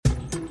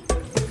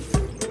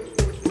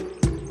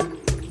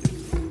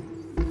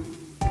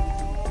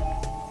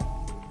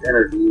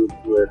interview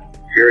with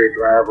Sherry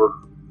Driver,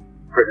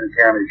 Crittenden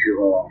County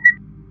Juvenile Officer.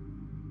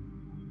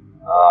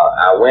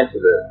 I went to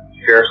the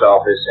sheriff's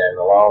office and,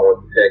 along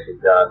with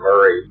Detective John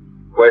Murray,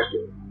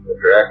 questioned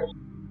Mr. Eccles.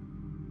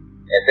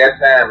 At that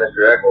time,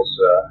 Mr. Eccles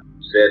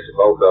said to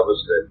both of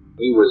us that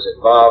he was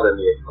involved in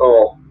the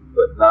occult,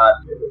 but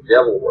not in the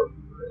devil work.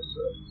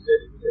 He said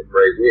he was a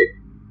Grey Wig.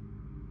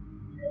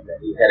 And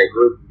that he had a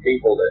group of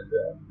people that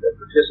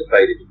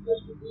participated in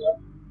this with him.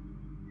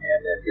 And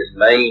that his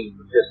main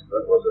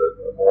participant was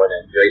a boy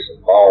named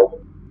Jason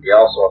Baldwin. He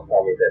also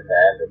informed me that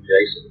time that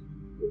Jason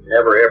would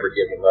never ever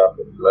give him up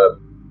that he loved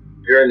him.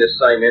 During this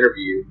same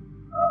interview,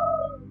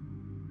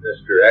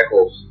 Mr.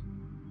 Eccles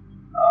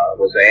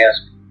was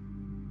asked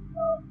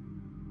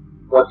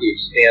what the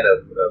extent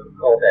of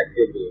occult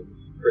activity in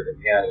Crittenden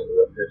County and the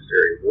West Memphis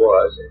area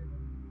was, and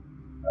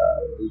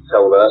he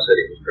told us that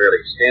it was fairly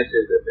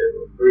extensive, that there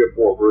were 3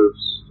 or 4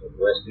 groups in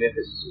West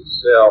Memphis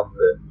itself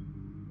that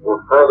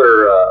were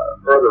further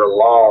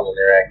along in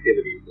their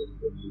activities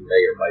than he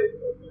may or may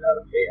not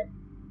have been.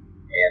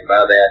 And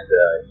by that,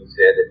 he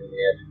said that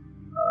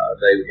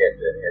they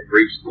had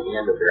reached the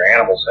end of their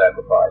animal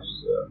sacrifice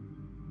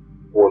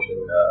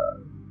portion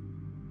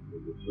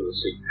to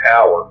seek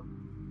power,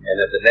 and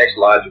that the next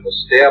logical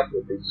step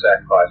would be the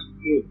sacrifice of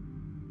humans.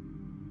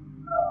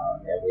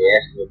 And we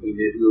asked him if he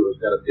knew who it was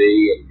going to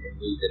be, and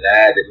he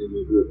denied that he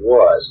knew who it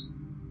was.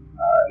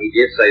 He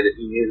did say that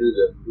he knew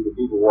who the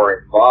people were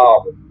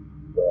involved with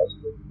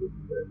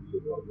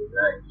one of their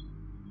names.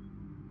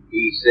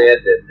 He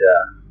said that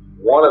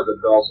one of the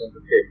cults in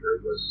particular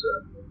was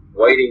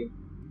waiting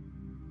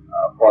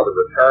for the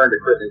return to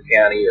Crittenden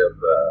County of,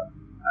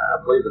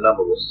 I believe the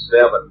number was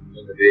 7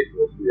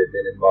 individuals who had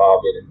been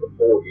involved in it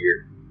before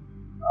here.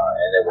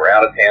 And they were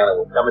out of town and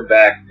were coming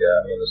back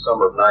in the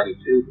summer of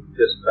 '92 to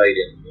participate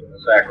in the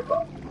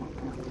sacrifice.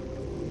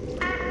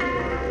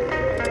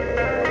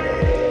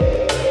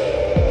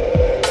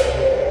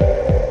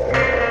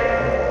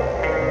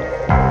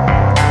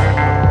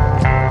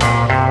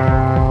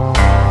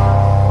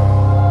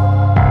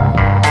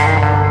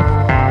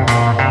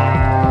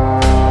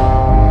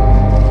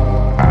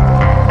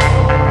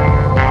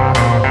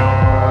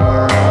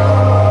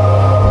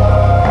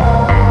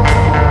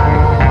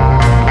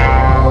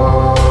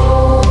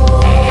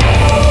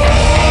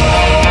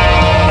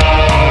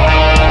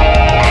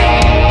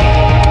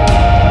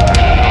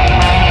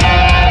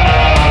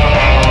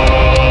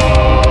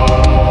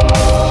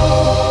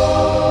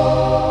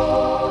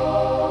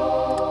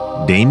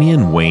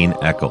 Damian Wayne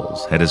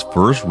Eccles had his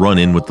first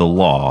run-in with the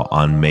law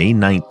on May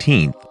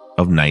 19th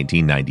of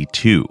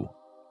 1992,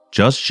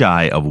 just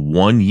shy of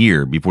 1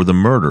 year before the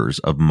murders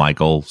of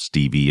Michael,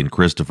 Stevie, and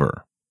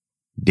Christopher.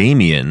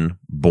 Damian,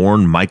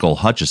 born Michael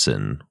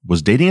Hutchison,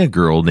 was dating a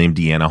girl named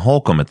Deanna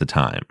Holcomb at the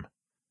time.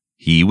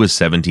 He was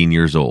 17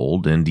 years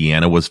old and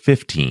Deanna was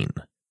 15.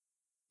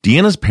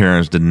 Deanna's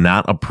parents did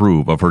not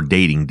approve of her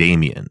dating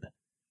Damian,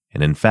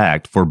 and in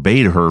fact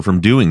forbade her from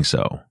doing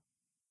so.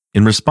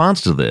 In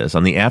response to this,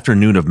 on the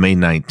afternoon of May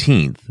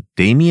 19th,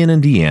 Damian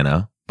and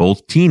Deanna,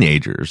 both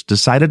teenagers,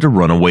 decided to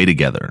run away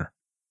together.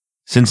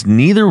 Since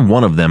neither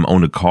one of them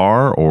owned a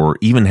car or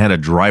even had a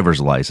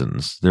driver's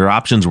license, their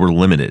options were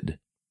limited,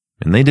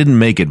 and they didn't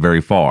make it very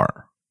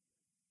far.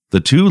 The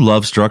two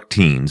love-struck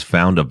teens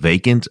found a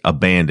vacant,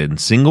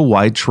 abandoned,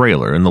 single-wide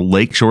trailer in the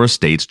Lakeshore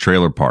Estates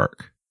trailer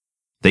park.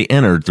 They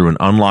entered through an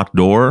unlocked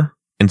door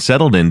and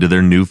settled into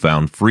their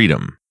newfound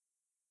freedom.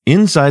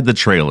 Inside the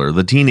trailer,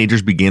 the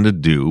teenagers began to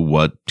do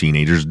what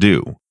teenagers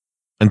do,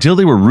 until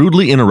they were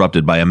rudely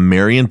interrupted by a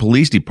Marion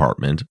Police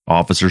Department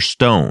Officer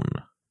Stone.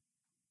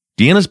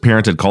 Deanna's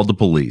parents had called the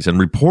police and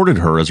reported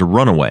her as a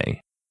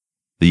runaway.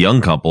 The young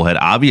couple had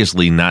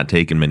obviously not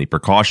taken many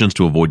precautions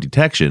to avoid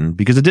detection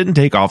because it didn't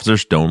take Officer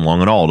Stone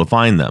long at all to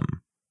find them.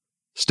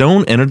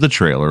 Stone entered the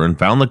trailer and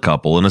found the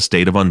couple in a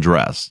state of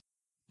undress.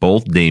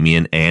 Both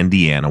Damian and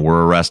Deanna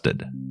were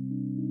arrested.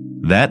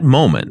 That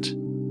moment,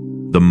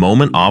 the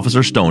moment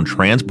Officer Stone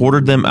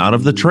transported them out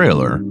of the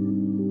trailer,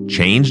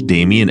 changed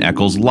Damian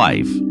Eccles'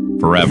 life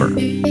forever.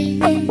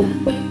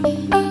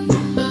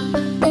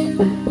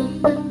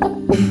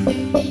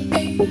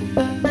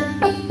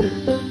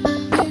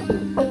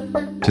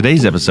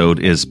 Today's episode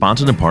is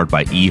sponsored in part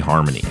by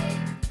eHarmony.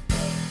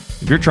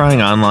 If you're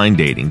trying online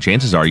dating,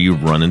 chances are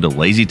you've run into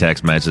lazy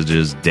text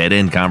messages,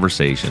 dead-end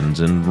conversations,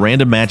 and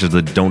random matches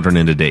that don't turn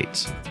into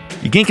dates.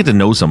 You can't get to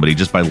know somebody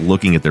just by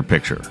looking at their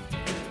picture.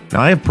 Now,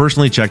 I have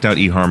personally checked out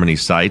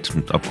eHarmony's site,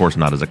 of course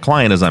not as a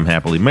client as I'm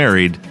happily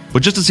married,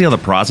 but just to see how the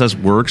process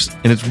works,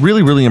 and it's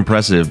really, really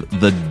impressive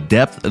the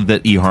depth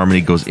that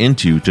eHarmony goes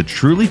into to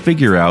truly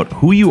figure out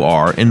who you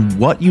are and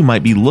what you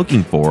might be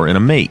looking for in a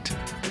mate.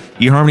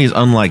 eHarmony is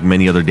unlike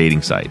many other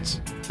dating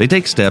sites. They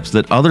take steps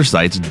that other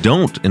sites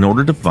don't in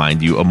order to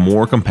find you a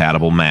more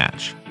compatible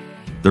match.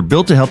 They're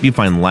built to help you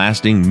find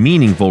lasting,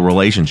 meaningful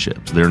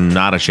relationships. They're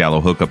not a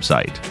shallow hookup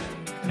site.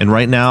 And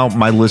right now,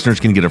 my listeners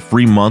can get a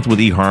free month with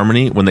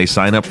eHarmony when they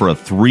sign up for a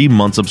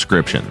 3-month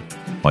subscription.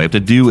 All you have to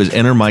do is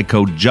enter my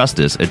code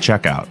JUSTICE at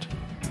checkout.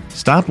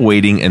 Stop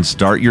waiting and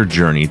start your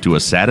journey to a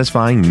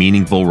satisfying,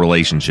 meaningful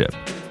relationship.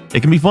 It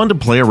can be fun to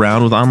play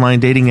around with online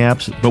dating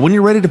apps, but when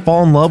you're ready to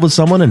fall in love with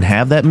someone and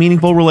have that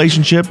meaningful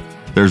relationship,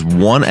 there's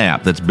one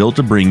app that's built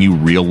to bring you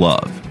real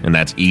love, and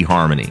that's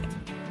eHarmony.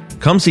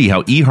 Come see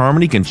how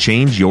eHarmony can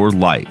change your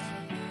life.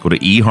 Go to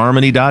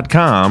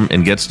eHarmony.com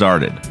and get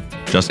started.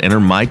 Just enter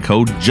my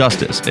code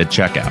JUSTICE at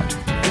checkout.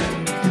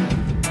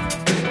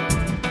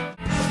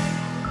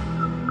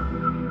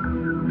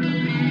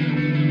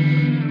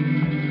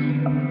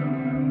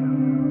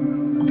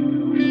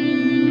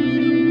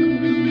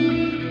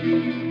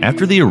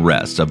 After the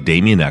arrests of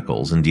Damien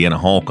Echols and Deanna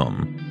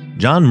Holcomb,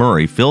 John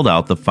Murray filled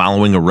out the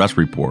following arrest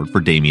report for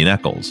Damien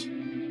Echols.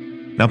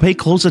 Now pay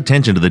close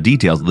attention to the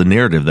details of the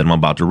narrative that I'm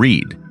about to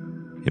read.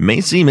 It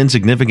may seem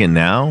insignificant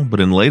now, but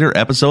in later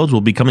episodes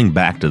we'll be coming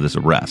back to this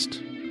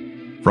arrest.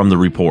 From the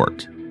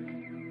report.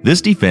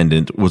 This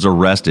defendant was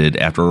arrested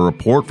after a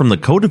report from the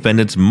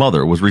co-defendant's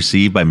mother was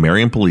received by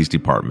Marion Police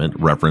Department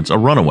reference a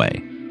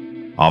runaway.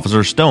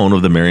 Officer Stone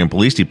of the Marion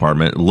Police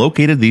Department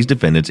located these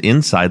defendants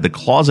inside the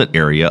closet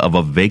area of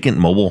a vacant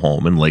mobile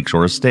home in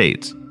Lakeshore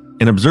Estates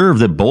and observed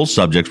that both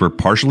subjects were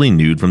partially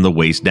nude from the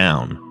waist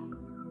down.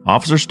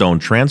 Officer Stone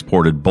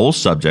transported both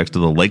subjects to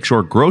the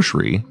Lakeshore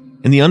grocery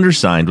and the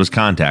undersigned was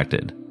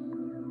contacted.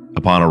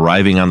 Upon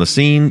arriving on the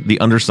scene, the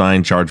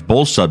undersigned charged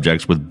both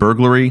subjects with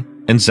burglary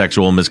and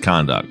sexual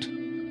misconduct.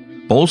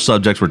 Both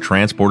subjects were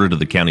transported to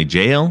the county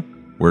jail,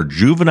 where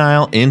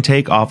Juvenile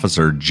Intake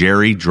Officer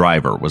Jerry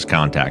Driver was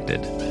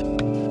contacted.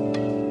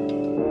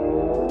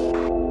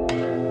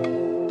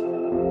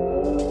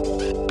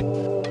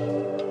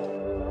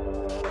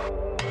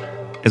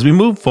 As we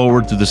move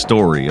forward through the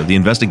story of the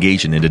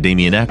investigation into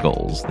Damien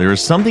Echols, there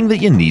is something that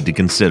you need to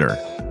consider.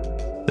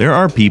 There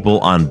are people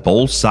on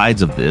both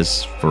sides of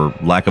this, for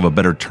lack of a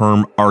better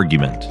term,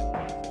 argument.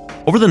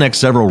 Over the next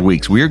several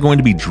weeks, we are going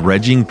to be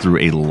dredging through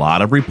a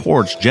lot of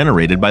reports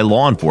generated by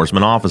law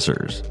enforcement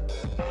officers.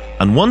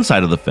 On one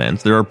side of the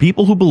fence, there are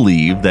people who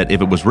believe that if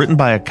it was written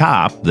by a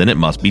cop, then it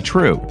must be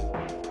true.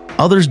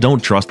 Others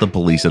don't trust the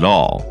police at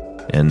all,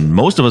 and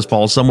most of us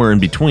fall somewhere in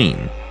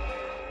between.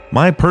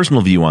 My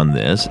personal view on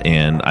this,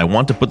 and I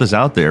want to put this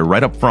out there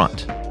right up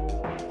front.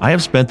 I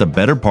have spent the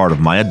better part of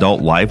my adult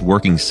life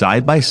working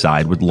side by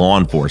side with law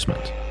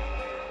enforcement.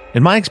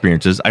 In my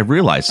experiences, I've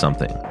realized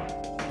something.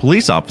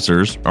 Police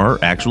officers are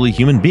actually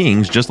human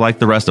beings just like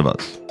the rest of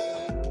us.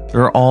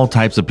 There are all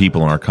types of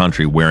people in our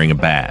country wearing a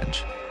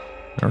badge.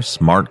 There are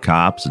smart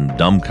cops and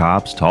dumb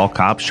cops, tall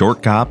cops,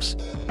 short cops,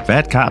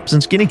 fat cops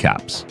and skinny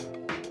cops.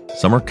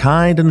 Some are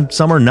kind and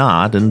some are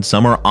not, and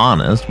some are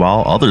honest,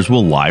 while others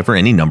will lie for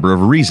any number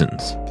of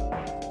reasons.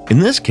 In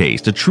this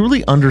case, to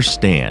truly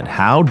understand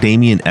how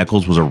Damien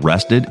Echols was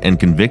arrested and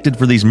convicted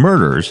for these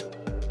murders,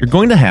 you're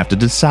going to have to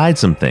decide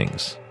some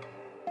things.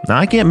 Now,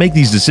 I can't make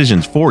these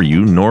decisions for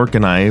you, nor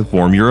can I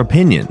form your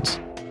opinions.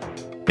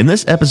 In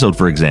this episode,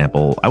 for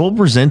example, I will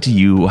present to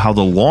you how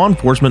the law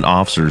enforcement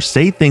officers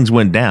say things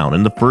went down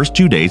in the first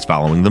 2 days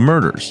following the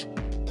murders.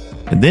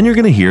 And then you're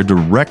going to hear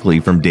directly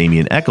from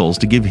Damien Echols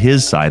to give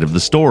his side of the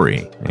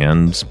story.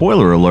 And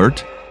spoiler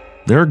alert,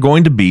 there are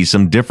going to be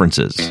some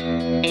differences.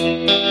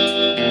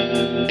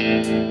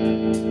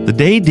 The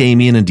day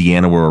Damien and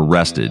Deanna were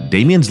arrested,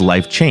 Damien's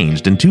life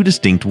changed in two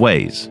distinct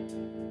ways.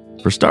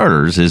 For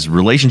starters, his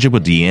relationship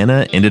with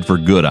Deanna ended for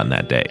good on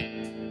that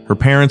day. Her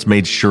parents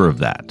made sure of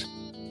that.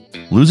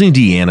 Losing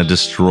Deanna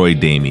destroyed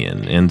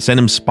Damien and sent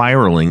him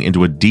spiraling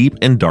into a deep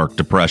and dark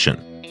depression.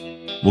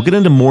 We'll get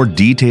into more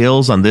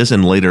details on this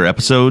in later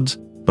episodes,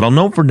 but I'll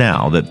note for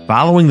now that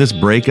following this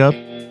breakup,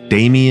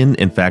 Damien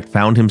in fact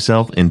found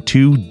himself in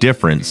two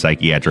different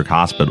psychiatric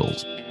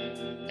hospitals.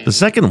 The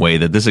second way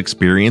that this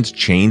experience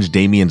changed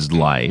Damien's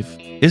life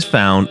is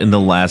found in the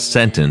last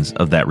sentence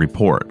of that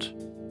report.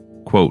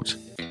 Quote,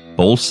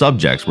 both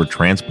subjects were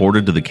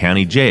transported to the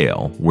county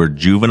jail where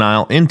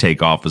Juvenile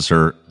Intake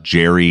Officer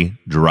Jerry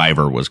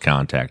Driver was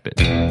contacted.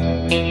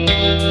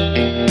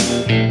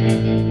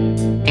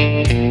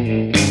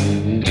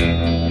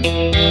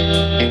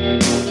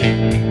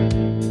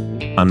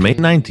 On May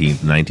 19,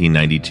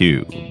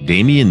 1992,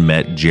 Damien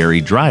met Jerry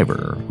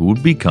Driver, who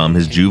would become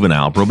his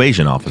juvenile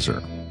probation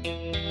officer.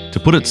 To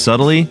put it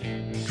subtly,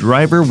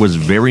 Driver was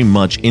very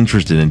much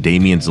interested in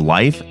Damien's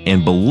life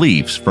and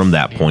beliefs from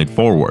that point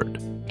forward.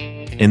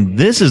 And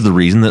this is the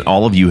reason that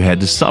all of you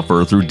had to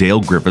suffer through Dale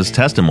Griffith's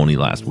testimony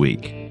last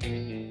week.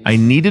 I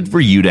needed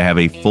for you to have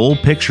a full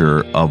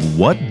picture of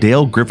what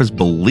Dale Griffith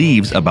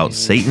believes about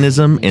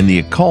Satanism and the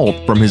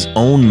occult from his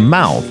own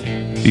mouth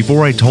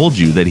before I told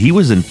you that he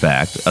was in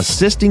fact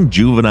assisting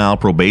juvenile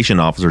probation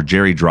officer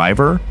Jerry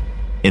Driver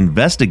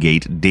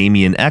investigate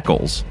Damien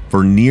Echols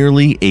for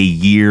nearly a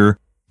year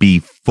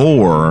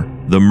before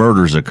the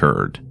murders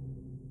occurred.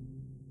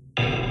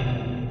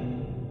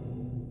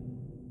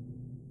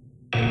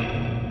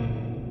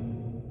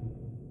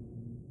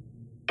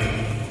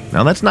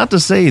 Now, that's not to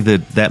say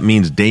that that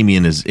means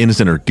Damien is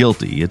innocent or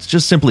guilty. It's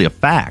just simply a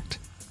fact.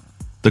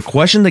 The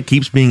question that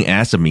keeps being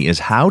asked of me is,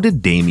 how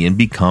did Damien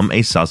become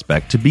a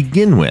suspect to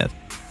begin with?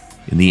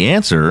 And the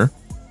answer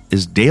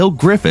is Dale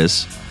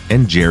Griffiths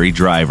and Jerry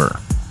Driver.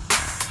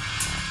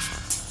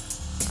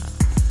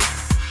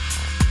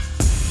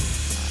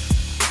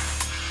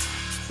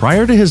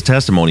 Prior to his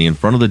testimony in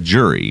front of the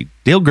jury,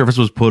 Dale Griffiths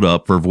was put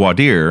up for voir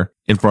dire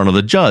in front of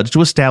the judge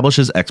to establish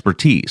his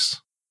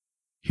expertise.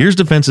 Here's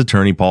defense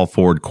attorney Paul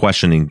Ford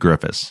questioning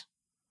Griffiths.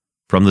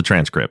 From the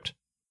transcript.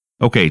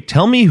 Okay,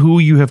 tell me who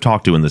you have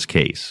talked to in this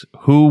case.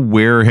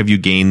 Where have you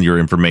gained your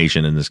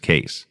information in this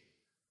case?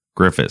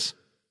 Griffiths.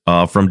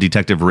 From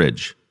Detective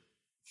Ridge.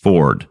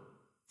 Ford.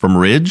 From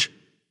Ridge?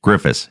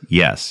 Griffiths.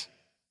 Yes.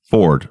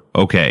 Ford.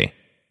 Okay.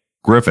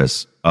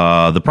 Griffiths.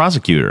 The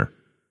prosecutor.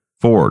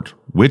 Ford.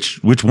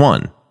 Which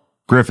one?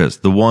 Griffiths.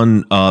 The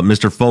one,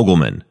 Mr.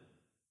 Fogelman.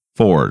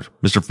 Ford.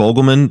 Mr.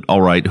 Fogelman?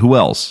 All right. Who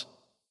else?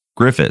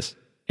 Griffiths.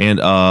 And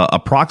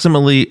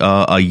approximately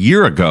a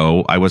year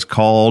ago, I was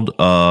called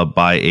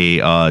by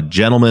a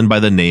gentleman by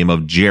the name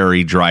of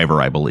Jerry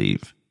Driver, I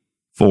believe.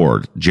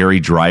 Ford. Jerry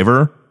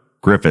Driver?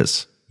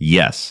 Griffiths.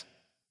 Yes.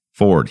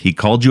 Ford. He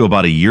called you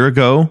about a year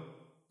ago?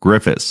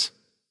 Griffiths.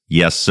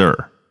 Yes,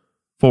 sir.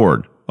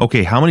 Ford.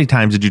 Okay, how many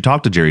times did you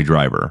talk to Jerry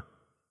Driver?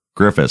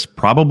 Griffiths.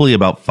 Probably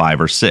about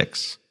 5 or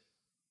 6.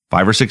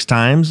 5 or 6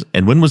 times?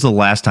 And when was the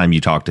last time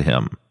you talked to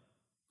him?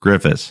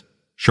 Griffiths.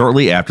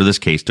 Shortly after this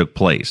case took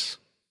place.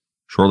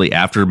 Shortly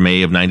after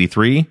May of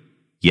 93?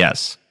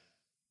 Yes.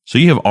 So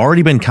you have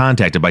already been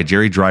contacted by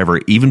Jerry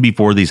Driver even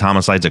before these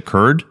homicides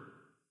occurred?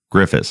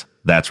 Griffiths.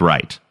 That's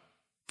right.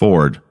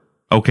 Ford.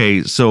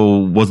 Okay, so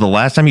was the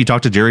last time you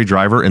talked to Jerry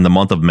Driver in the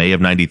month of May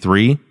of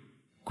 93?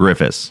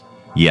 Griffiths.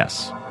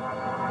 Yes.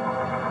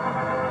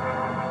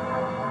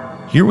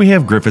 Here we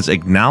have Griffiths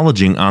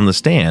acknowledging on the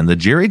stand that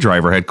Jerry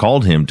Driver had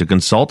called him to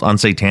consult on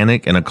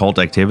satanic and occult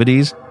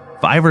activities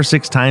 5 or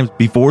 6 times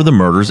before the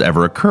murders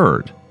ever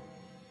occurred.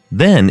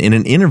 Then, in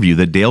an interview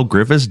that Dale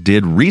Griffiths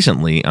did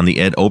recently on the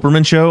Ed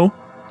Oberman Show,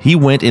 he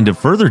went into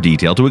further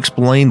detail to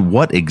explain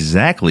what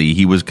exactly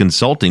he was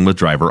consulting with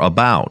Driver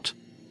about.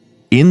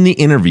 In the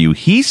interview,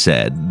 he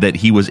said that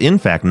he was in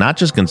fact not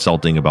just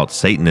consulting about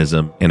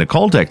Satanism and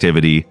occult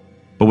activity,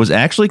 but was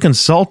actually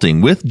consulting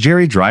with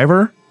Jerry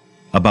Driver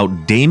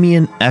about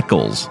Damien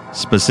Echols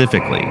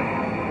specifically.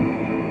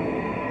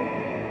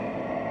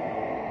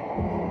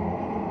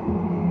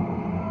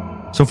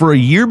 So for a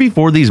year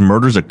before these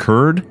murders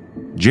occurred,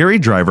 Jerry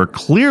Driver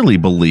clearly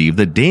believed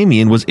that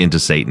Damien was into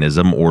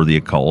Satanism or the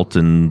occult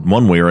in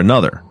one way or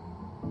another.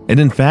 And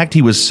in fact,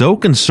 he was so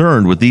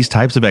concerned with these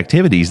types of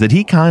activities that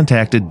he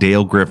contacted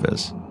Dale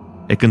Griffiths,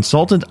 a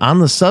consultant on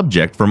the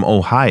subject from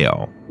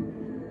Ohio.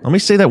 Let me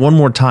say that one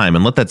more time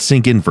and let that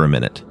sink in for a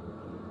minute.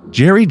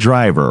 Jerry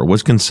Driver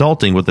was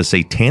consulting with a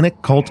satanic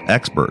cult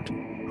expert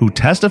who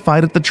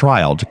testified at the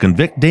trial to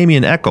convict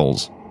Damien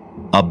Echols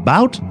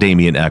about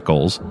Damien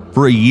Echols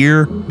for a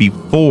year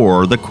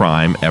before the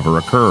crime ever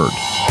occurred.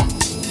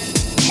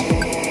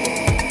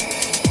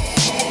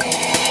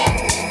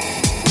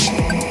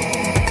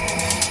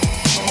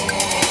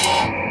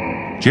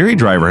 Jerry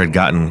Driver had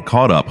gotten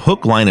caught up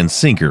hook, line, and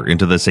sinker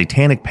into the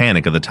satanic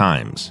panic of the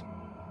times.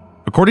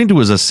 According to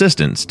his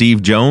assistant,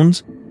 Steve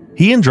Jones,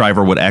 he and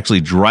Driver would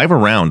actually drive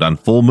around on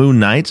full moon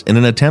nights in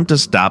an attempt to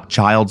stop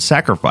child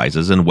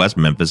sacrifices in West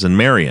Memphis and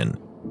Marion.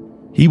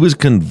 He was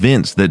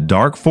convinced that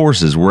dark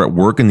forces were at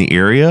work in the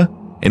area,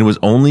 and it was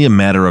only a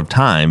matter of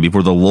time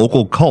before the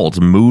local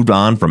cult moved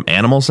on from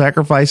animal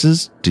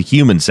sacrifices to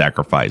human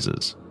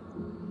sacrifices.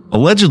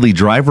 Allegedly,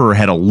 Driver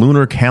had a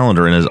lunar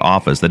calendar in his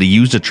office that he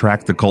used to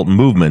track the cult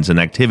movements and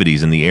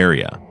activities in the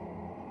area.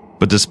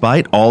 But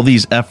despite all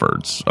these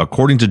efforts,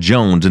 according to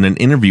Jones in an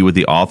interview with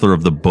the author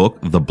of the book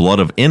The Blood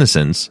of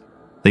Innocents,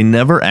 they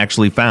never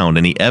actually found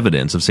any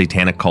evidence of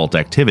satanic cult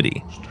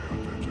activity.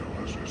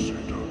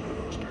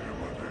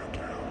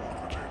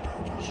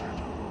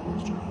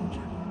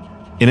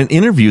 In an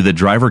interview that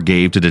Driver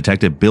gave to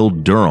Detective Bill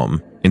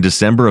Durham in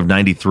December of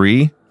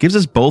 93, gives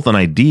us both an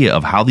idea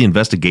of how the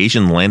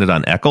investigation landed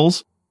on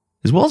Echols,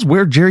 as well as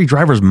where Jerry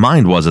Driver's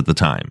mind was at the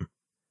time.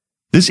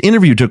 This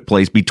interview took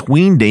place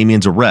between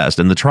Damien's arrest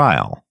and the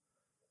trial.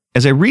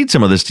 As I read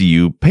some of this to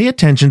you, pay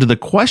attention to the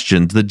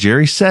questions that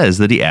Jerry says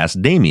that he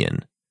asked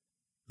Damien.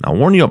 I'll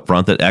warn you up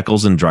front that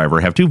Echols and Driver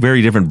have 2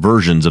 very different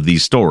versions of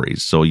these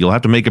stories, so you'll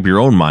have to make up your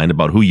own mind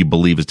about who you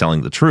believe is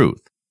telling the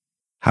truth.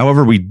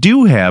 However, we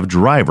do have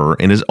Driver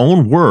in his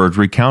own words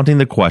recounting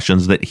the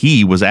questions that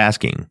he was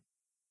asking.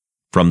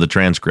 From the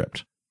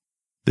transcript.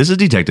 This is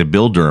Detective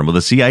Bill Durham of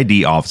the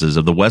CID offices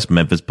of the West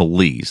Memphis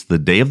Police. The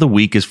day of the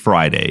week is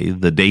Friday.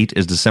 The date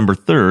is December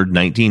 3rd,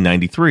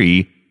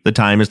 1993. The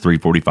time is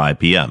 3:45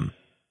 p.m.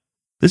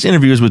 This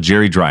interview is with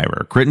Jerry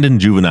Driver, Crittenden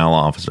Juvenile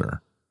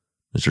Officer.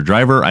 Mr.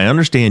 Driver, I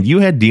understand you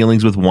had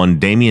dealings with one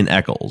Damien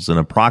Echols in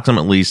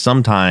approximately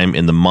sometime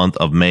in the month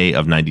of May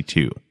of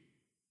 92.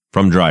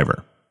 From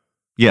Driver.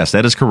 Yes,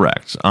 that is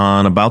correct.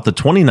 On about the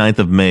 29th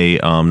of May,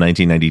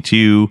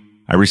 1992,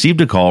 I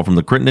received a call from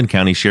the Crittenden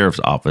County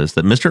Sheriff's Office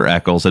that Mr.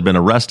 Echols had been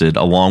arrested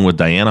along with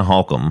Diana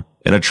Holcomb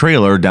at a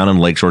trailer down in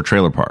Lakeshore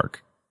Trailer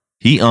Park.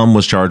 He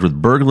was charged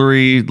with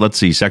burglary,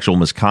 sexual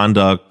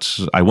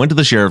misconduct. I went to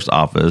the sheriff's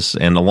office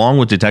and along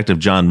with Detective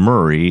John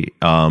Murray,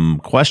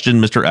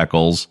 questioned Mr.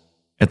 Echols.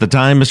 At the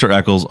time, Mr.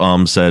 Echols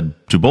said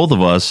to both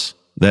of us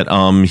that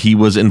he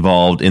was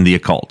involved in the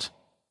occult.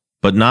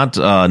 but not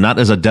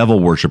as a devil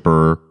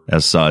worshiper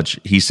as such.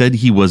 He said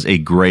he was a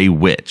gray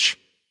witch,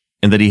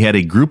 and that he had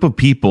a group of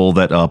people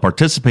that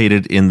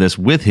participated in this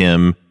with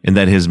him, and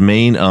that his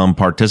main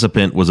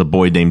participant was a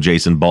boy named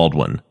Jason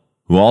Baldwin,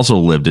 who also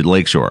lived at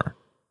Lakeshore.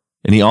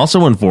 And he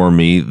also informed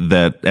me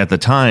that at the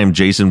time,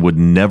 Jason would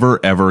never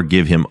ever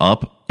give him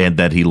up and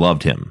that he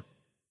loved him.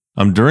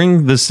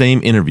 During this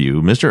same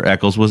interview, Mr.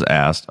 Eccles was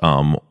asked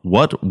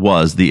what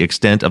was the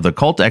extent of the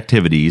cult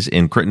activities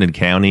in Crittenden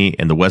County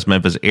and the West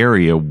Memphis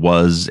area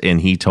was,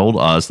 and he told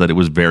us that it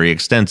was very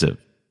extensive,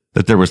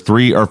 that there was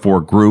 3 or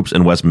 4 groups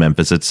in West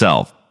Memphis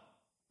itself.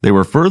 They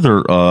were further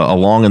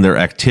along in their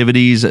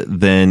activities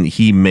than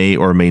he may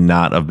or may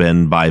not have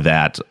been by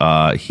that.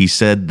 He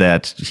said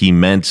that he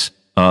meant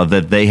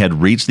that they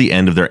had reached the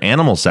end of their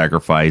animal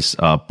sacrifice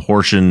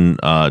portion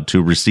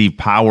to receive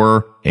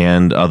power,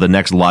 and the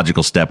next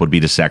logical step would be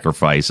the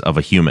sacrifice of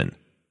a human.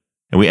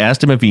 And we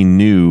asked him if he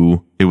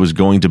knew it was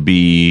going to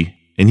be,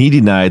 and he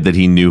denied that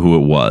he knew who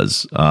it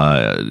was.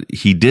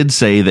 He did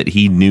say that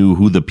he knew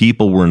who the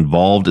people were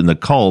involved in the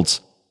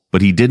cults,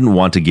 but he didn't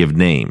want to give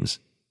names.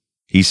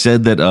 He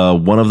said that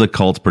one of the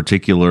cults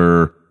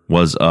particular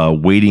was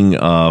waiting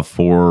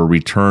for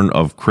return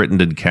of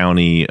Crittenden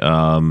County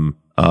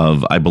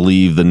of, I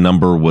believe the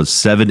number was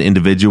 7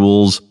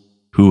 individuals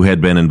who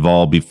had been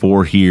involved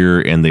before here,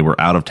 and they were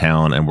out of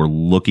town and were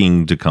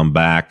looking to come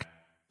back.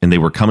 And they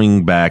were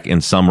coming back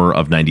in summer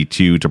of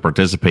 92 to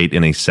participate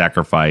in a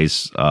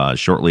sacrifice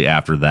shortly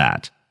after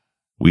that.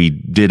 We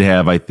did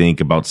have, I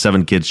think, about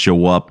 7 kids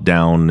show up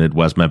down at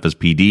West Memphis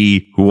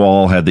PD who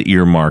all had the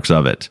earmarks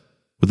of it,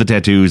 with the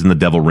tattoos and the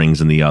devil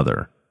rings in the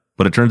other.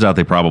 But it turns out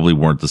they probably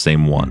weren't the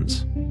same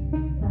ones.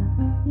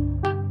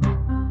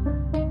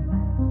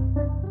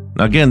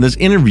 Now again, this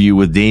interview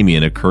with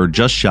Damien occurred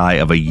just shy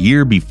of a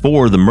year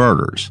before the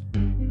murders.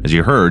 As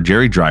you heard,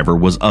 Jerry Driver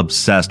was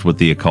obsessed with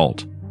the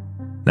occult.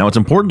 Now it's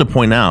important to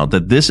point out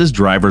that this is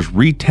Driver's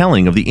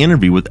retelling of the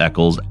interview with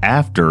Eccles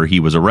after he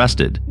was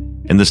arrested,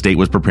 and the state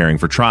was preparing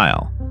for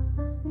trial.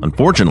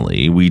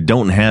 Unfortunately, we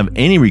don't have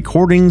any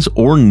recordings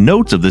or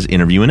notes of this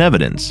interview in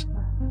evidence.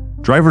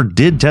 Driver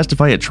did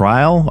testify at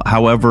trial,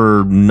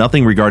 however,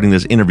 nothing regarding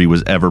this interview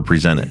was ever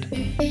presented.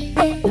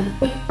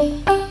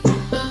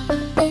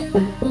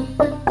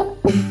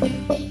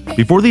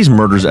 Before these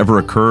murders ever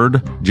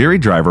occurred, Jerry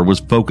Driver was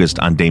focused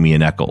on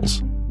Damien Eccles.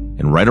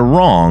 And right or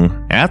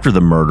wrong, after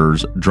the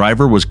murders,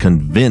 Driver was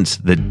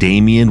convinced that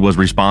Damien was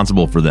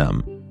responsible for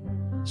them.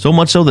 So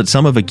much so that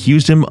some have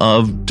accused him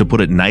of, to put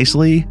it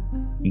nicely,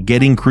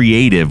 getting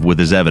creative with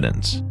his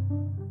evidence.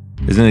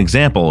 As an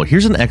example,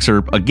 here's an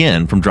excerpt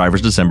again from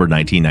Driver's December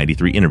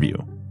 1993 interview.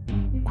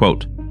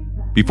 Quote,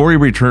 "Before he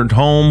returned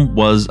home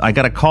I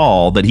got a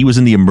call that he was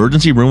in the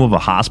emergency room of a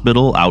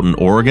hospital out in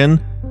Oregon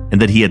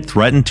and that he had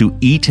threatened to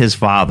eat his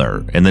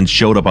father and then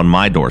showed up on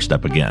my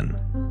doorstep again."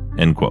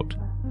 End quote.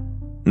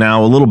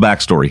 Now, a little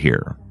backstory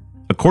here.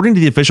 According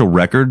to the official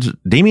records,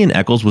 Damien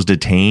Eccles was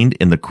detained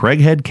in the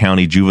Craighead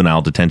County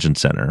Juvenile Detention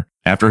Center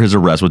after his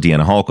arrest with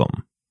Deanna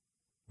Holcomb.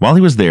 While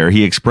he was there,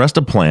 he expressed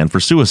a plan for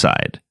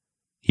suicide.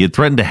 He had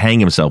threatened to hang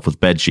himself with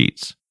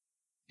bedsheets.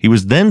 He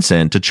was then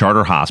sent to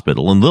Charter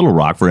Hospital in Little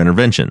Rock for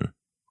intervention.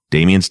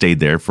 Damien stayed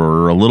there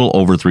for a little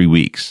over 3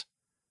 weeks.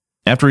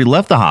 After he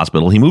left the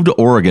hospital, he moved to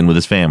Oregon with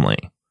his family.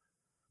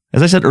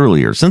 As I said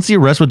earlier, since the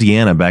arrest with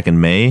Deanna back in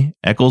May,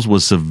 Eccles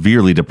was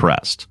severely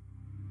depressed.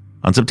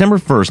 On September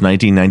 1st,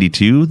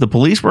 1992, the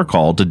police were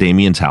called to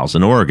Damien's house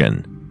in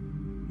Oregon.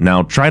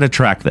 Now, try to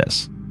track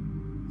this.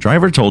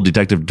 Driver told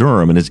Detective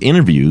Durham in his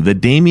interview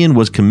that Damien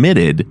was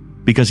committed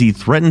because he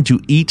threatened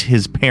to eat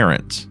his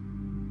parents.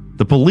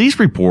 The police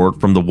report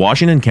from the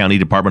Washington County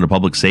Department of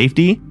Public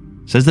Safety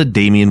says that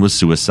Damien was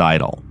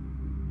suicidal.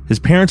 His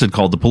parents had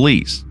called the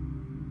police.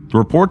 The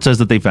report says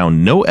that they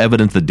found no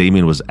evidence that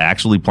Damien was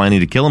actually planning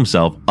to kill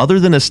himself other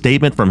than a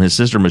statement from his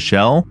sister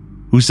Michelle,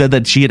 who said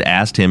that she had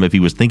asked him if he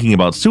was thinking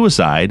about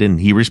suicide, and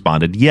he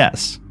responded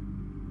yes.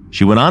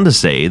 She went on to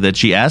say that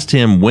she asked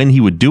him when he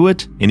would do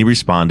it, and he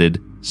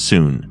responded,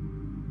 soon.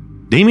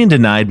 Damien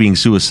denied being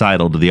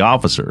suicidal to the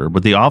officer,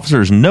 but the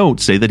officer's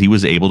notes say that he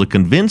was able to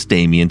convince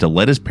Damien to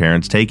let his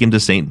parents take him to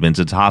St.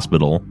 Vincent's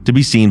Hospital to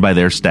be seen by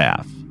their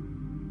staff.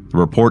 The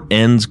report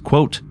ends,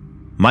 quote,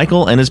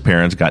 "Michael and his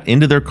parents got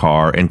into their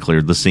car and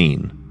cleared the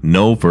scene.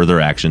 No further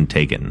action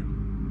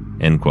taken."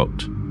 End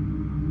quote.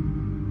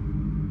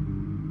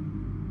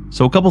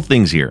 So a couple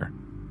things here.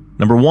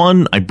 Number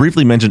one, I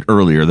briefly mentioned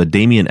earlier that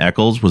Damien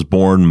Eccles was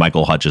born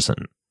Michael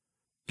Hutchison.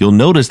 You'll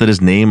notice that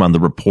his name on the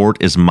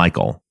report is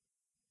Michael.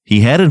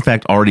 He had in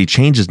fact already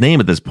changed his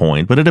name at this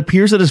point, but it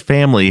appears that his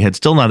family had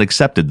still not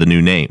accepted the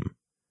new name.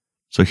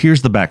 So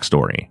here's the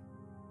backstory.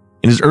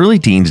 In his early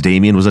teens,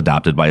 Damien was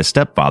adopted by his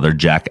stepfather,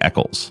 Jack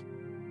Eccles.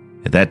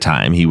 At that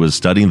time, he was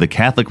studying the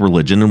Catholic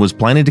religion and was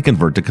planning to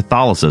convert to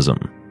Catholicism.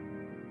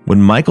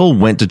 When Michael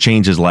went to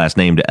change his last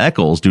name to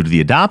Eccles due to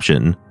the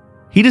adoption,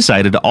 he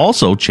decided to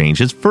also change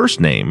his first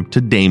name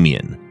to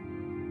Damien.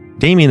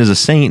 Damien is a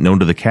saint known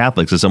to the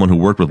Catholics as someone who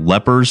worked with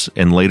lepers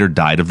and later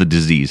died of the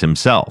disease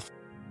himself.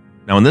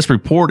 Now, in this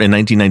report in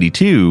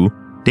 1992,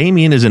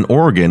 Damien is in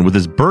Oregon with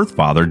his birth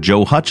father,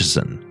 Joe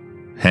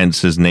Hutchison,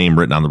 hence his name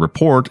written on the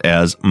report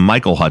as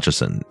Michael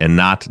Hutchison and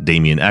not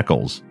Damien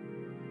Echols.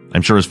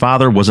 I'm sure his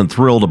father wasn't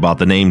thrilled about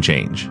the name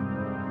change.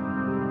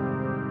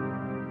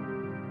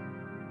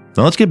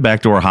 Now let's get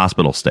back to our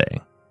hospital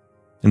stay.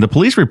 In the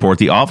police report,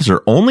 the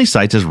officer only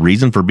cites his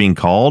reason for being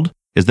called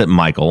is that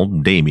Michael,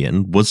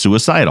 Damien, was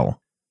suicidal.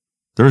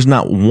 There is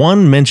not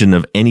one mention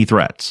of any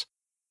threats,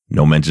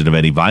 no mention of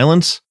any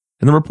violence,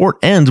 and the report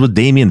ends with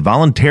Damien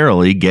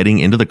voluntarily getting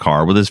into the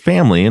car with his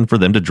family and for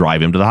them to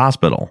drive him to the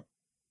hospital.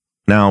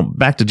 Now,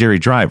 back to Jerry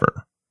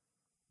Driver.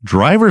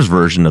 Driver's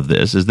version of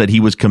this is that he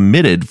was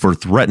committed for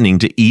threatening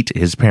to eat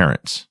his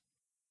parents.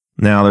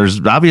 Now,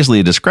 there's obviously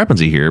a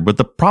discrepancy here, but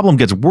the problem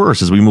gets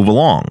worse as we move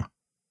along.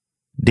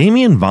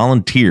 Damien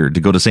volunteered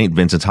to go to St.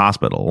 Vincent's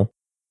Hospital.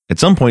 At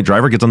some point,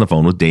 Driver gets on the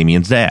phone with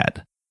Damien's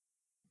dad.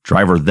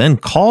 Driver then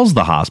calls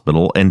the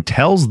hospital and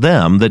tells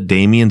them that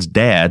Damien's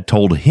dad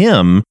told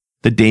him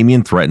that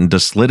Damien threatened to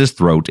slit his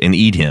throat and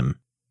eat him.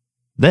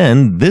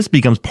 Then, this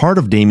becomes part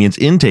of Damien's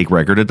intake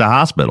record at the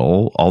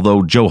hospital,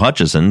 although Joe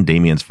Hutchison,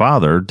 Damien's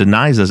father,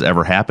 denies this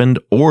ever happened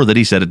or that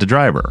he said it to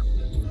Driver.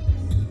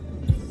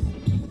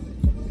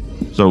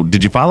 So,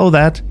 did you follow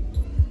that?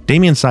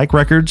 Damien's psych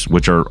records,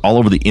 which are all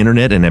over the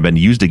internet and have been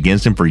used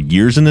against him for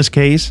years in this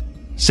case,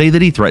 say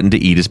that he threatened to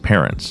eat his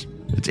parents.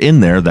 It's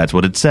in there, that's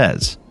what it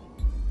says.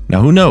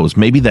 Now, who knows,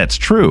 maybe that's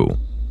true,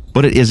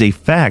 but it is a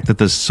fact that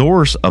the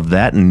source of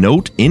that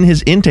note in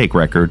his intake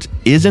records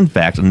is in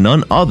fact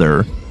none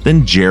other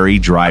than Jerry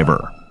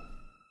Driver.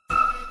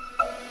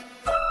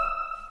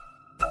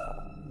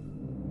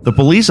 The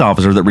police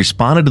officer that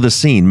responded to the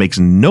scene makes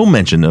no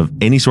mention of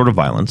any sort of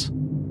violence.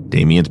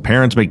 Damien's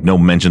parents make no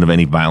mention of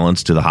any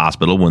violence to the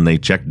hospital when they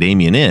check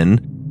Damien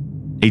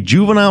in. A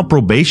juvenile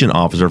probation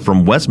officer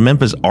from West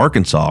Memphis,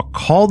 Arkansas,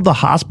 called the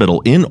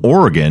hospital in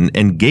Oregon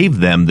and gave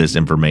them this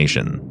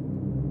information.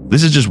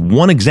 This is just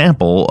one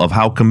example of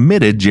how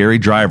committed Jerry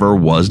Driver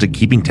was to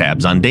keeping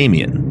tabs on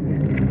Damien.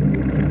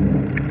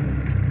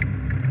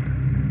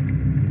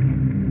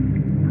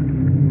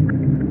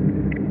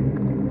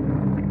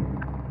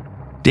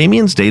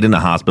 Damien stayed in a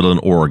hospital in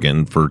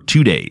Oregon for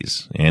 2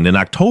 days, and in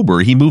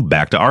October he moved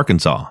back to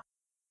Arkansas.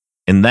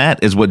 And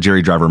that is what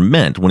Jerry Driver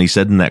meant when he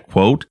said in that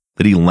quote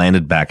that he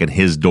landed back at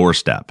his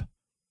doorstep.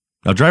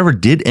 Now, Driver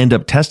did end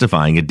up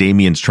testifying at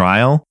Damien's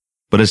trial,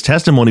 but his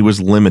testimony was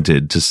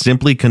limited to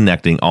simply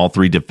connecting all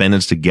three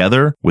defendants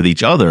together with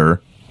each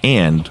other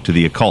and to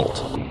the occult.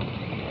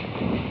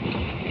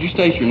 Could you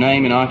state your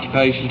name and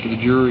occupation for the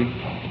jury?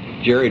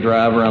 Jerry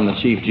Driver, I'm the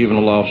Chief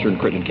Juvenile Officer in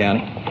Crittenden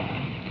County.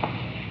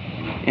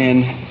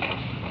 And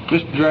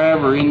Mr.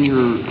 Driver, in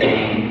your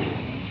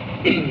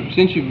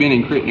since you've been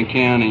in Crittenden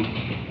County,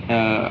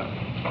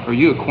 are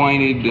you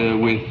acquainted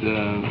with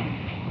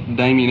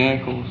Damien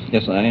Echols?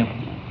 Yes, I am.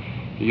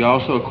 Are you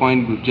also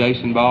acquainted with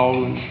Jason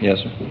Baldwin? Yes,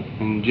 sir.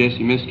 And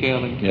Jesse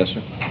Miskelly? Yes,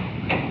 sir.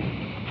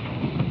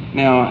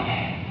 Now,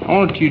 I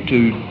wanted you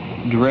to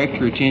direct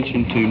your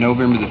attention to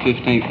November the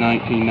 15th,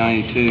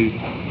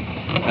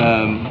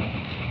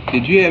 1992.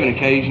 Did you have an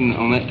occasion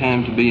on that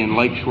time to be in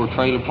Lakeshore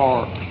Trailer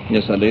Park?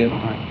 Yes, I did. All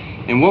right.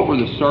 And what were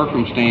the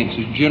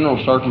circumstances, general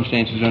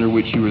circumstances under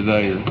which you were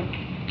there?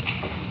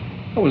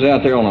 I was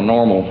out there on a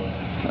normal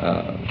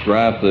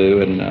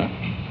drive-through and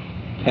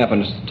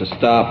happened to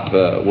stop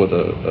with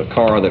a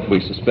car that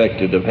we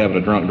suspected of having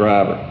a drunk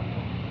driver.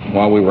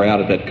 While we were out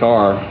at that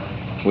car,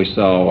 we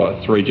saw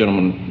three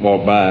gentlemen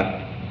walk by.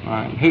 All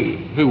right.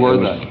 Who were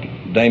they?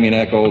 Damien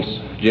Echols,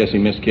 Jesse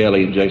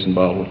Miskelly, and Jason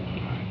Baldwin.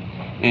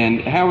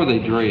 And how were they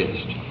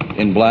dressed?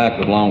 In black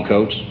with long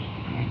coats.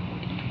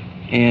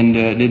 And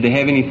did they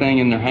have anything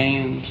in their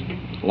hands?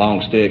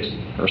 Long sticks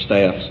or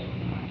staffs.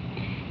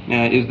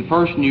 Now, is the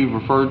person you've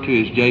referred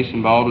to as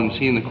Jason Baldwin, is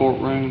he in the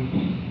courtroom?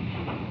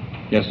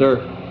 Yes,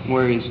 sir.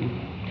 Where is he?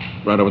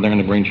 Right over there in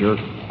the green shirt.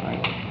 All right.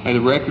 May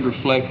the record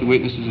reflect the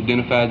witnesses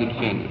identified the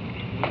defendant?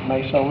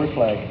 May so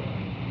reflect.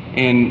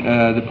 And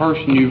the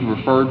person you've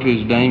referred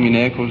to as Damien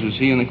Echols, is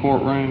he in the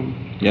courtroom?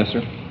 Yes,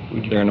 sir.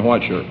 They're in the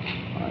white shirt.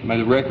 All right. May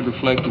the record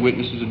reflect the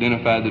witnesses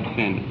identified the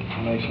defendant?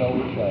 May so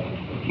reflect.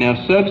 Now,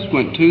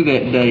 subsequent to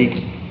that date,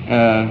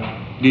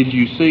 did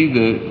you see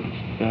the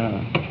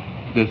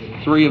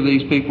three of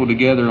these people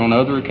together on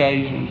other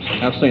occasions?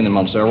 I've seen them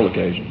on several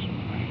occasions.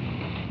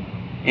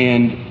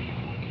 And do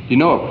you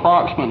know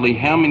approximately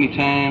how many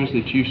times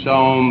that you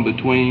saw them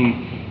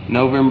between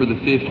November the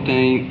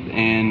 15th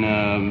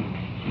and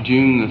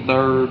June the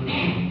 3rd?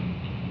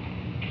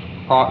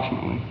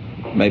 Approximately.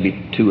 Maybe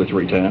 2 or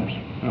 3 times.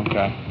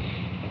 Okay.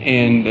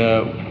 And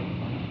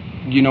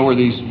do you know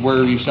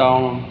where you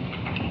saw them?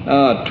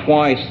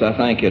 Twice, I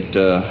think, at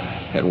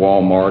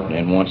Walmart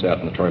and once out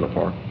in the trailer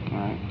park. All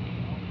right.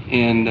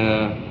 And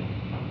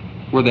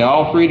were they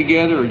all three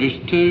together, or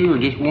just two, or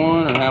just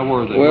one, or how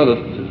were they? Well,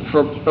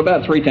 for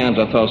about 3 times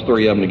I saw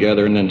 3 of them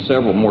together, and then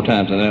several more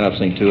times than that I've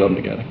seen 2 of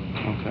them together.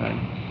 Okay.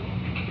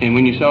 And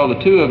when you saw the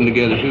 2 of them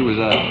together, who was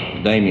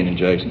that? Damien and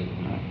Jason.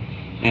 Right.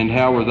 And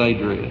how were they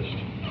dressed?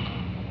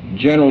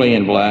 Generally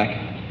in black.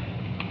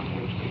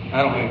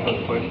 I don't have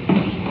further questions.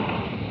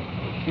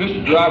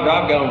 Mr. Driver,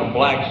 I've got on a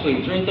black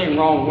suit. Is there anything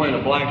wrong with wearing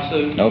a black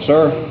suit? No,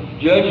 sir.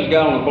 Judge has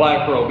got on a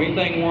black robe.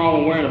 Anything wrong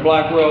with wearing a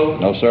black robe?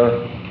 No,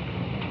 sir.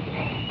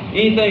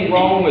 Anything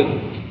wrong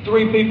with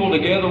 3 people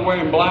together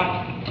wearing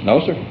black? No,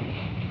 sir.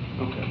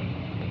 Okay.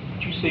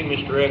 Did you see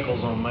Mr.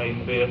 Eccles on May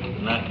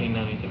 5th,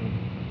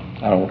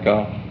 1993? I don't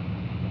recall.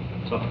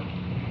 So,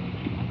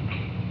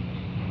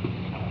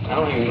 I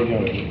don't even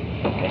remember.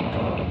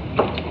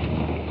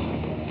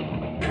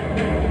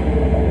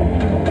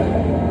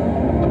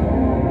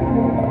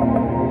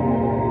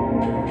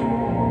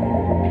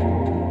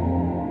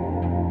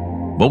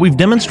 What we've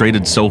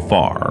demonstrated so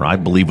far, I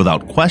believe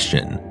without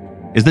question,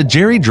 is that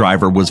Jerry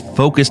Driver was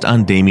focused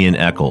on Damien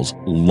Eccles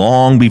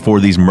long before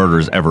these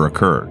murders ever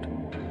occurred.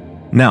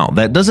 Now,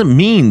 that doesn't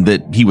mean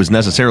that he was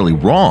necessarily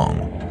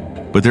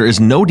wrong, but there is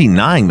no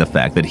denying the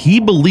fact that he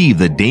believed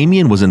that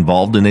Damien was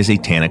involved in a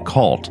satanic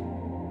cult.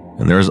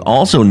 And there is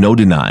also no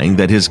denying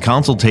that his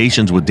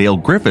consultations with Dale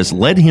Griffiths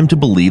led him to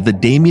believe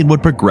that Damien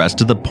would progress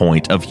to the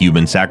point of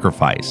human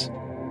sacrifice.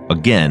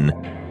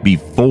 Again,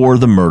 before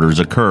the murders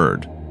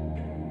occurred.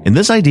 And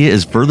this idea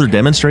is further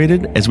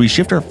demonstrated as we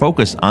shift our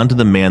focus onto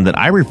the man that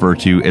I refer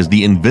to as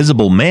the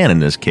invisible man in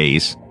this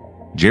case,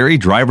 Jerry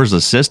Driver's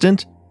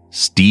assistant,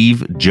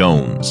 Steve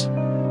Jones.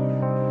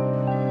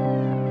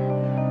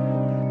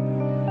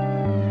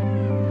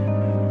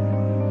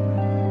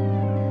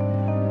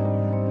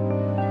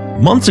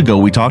 Months ago,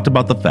 we talked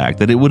about the fact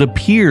that it would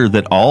appear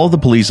that all of the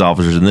police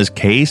officers in this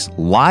case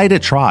lied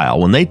at trial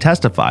when they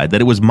testified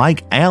that it was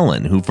Mike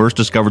Allen who first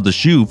discovered the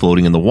shoe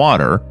floating in the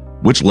water,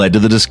 which led to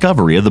the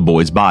discovery of the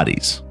boys'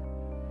 bodies.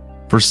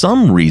 For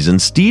some reason,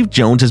 Steve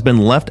Jones has been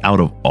left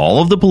out of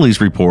all of the police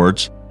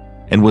reports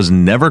and was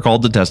never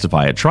called to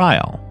testify at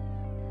trial.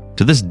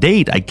 To this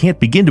date, I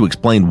can't begin to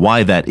explain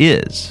why that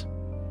is.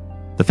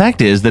 The fact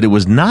is that it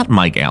was not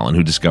Mike Allen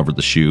who discovered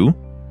the shoe.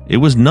 It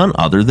was none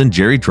other than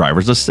Jerry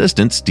Driver's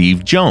assistant,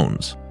 Steve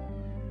Jones.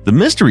 The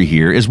mystery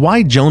here is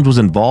why Jones was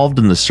involved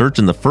in the search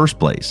in the first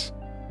place.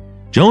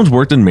 Jones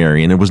worked in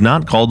Marion and was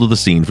not called to the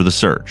scene for the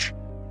search.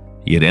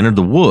 He had entered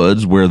the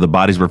woods where the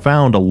bodies were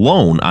found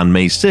alone on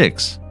May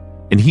 6,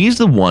 and he's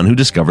the one who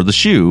discovered the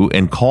shoe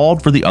and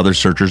called for the other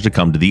searchers to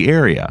come to the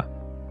area.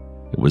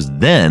 It was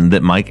then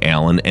that Mike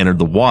Allen entered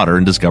the water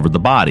and discovered the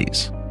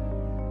bodies.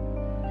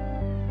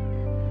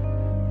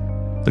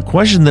 The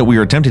question that we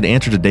are attempting to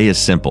answer today is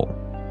simple.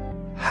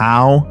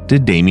 How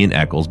did Damien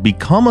Eccles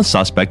become a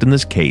suspect in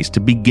this case to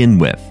begin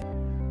with?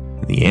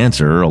 And the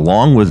answer,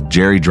 along with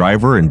Jerry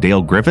Driver and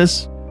Dale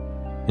Griffiths,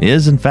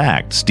 is in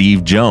fact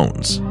Steve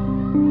Jones.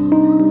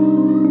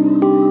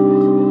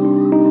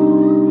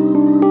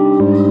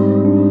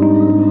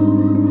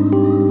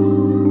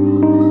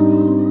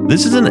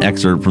 This is an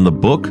excerpt from the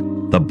book,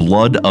 The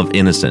Blood of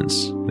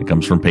Innocence. It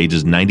comes from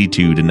pages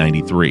 92 to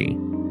 93.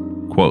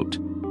 Quote,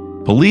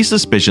 police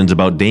suspicions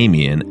about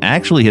Damien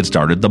actually had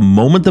started the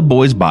moment the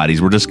boys'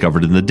 bodies were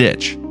discovered in the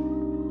ditch.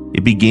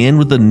 It began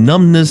with the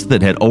numbness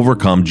that had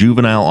overcome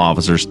juvenile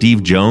officer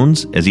Steve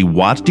Jones as he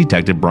watched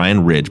Detective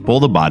Brian Ridge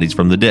pull the bodies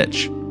from the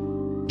ditch.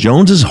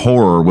 Jones's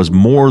horror was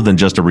more than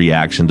just a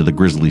reaction to the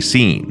grisly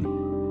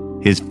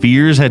scene. His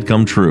fears had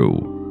come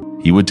true.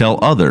 He would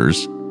tell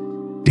others,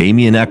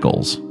 Damien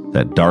Eccles,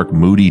 that dark,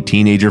 moody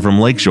teenager from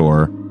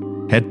Lakeshore,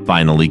 had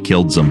finally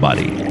killed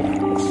somebody.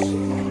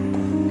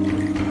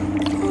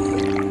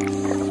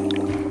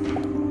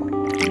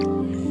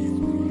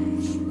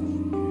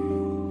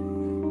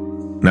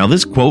 Now,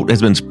 this quote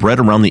has been spread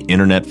around the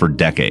internet for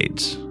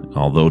decades,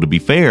 although to be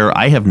fair,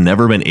 I have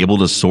never been able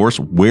to source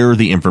where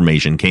the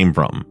information came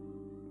from.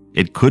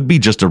 It could be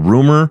just a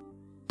rumor,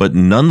 but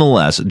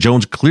nonetheless,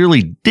 Jones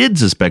clearly did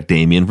suspect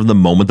Damien from the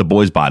moment the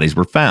boys' bodies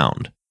were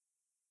found.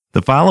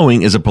 The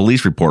following is a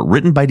police report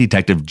written by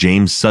Detective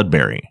James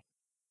Sudbury.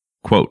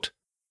 Quote,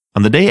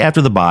 on the day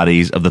after the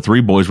bodies of the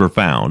 3 boys were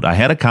found, I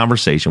had a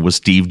conversation with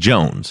Steve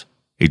Jones,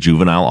 a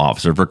juvenile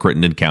officer for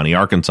Crittenden County,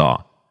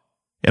 Arkansas.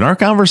 In our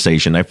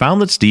conversation, I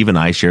found that Steve and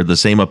I shared the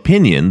same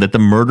opinion that the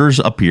murders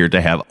appeared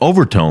to have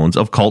overtones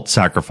of cult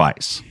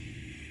sacrifice.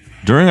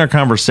 During our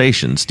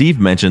conversation, Steve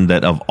mentioned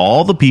that of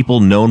all the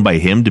people known by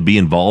him to be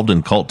involved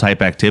in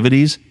cult-type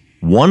activities,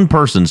 one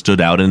person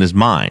stood out in his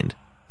mind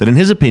that in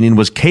his opinion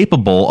was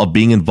capable of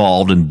being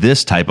involved in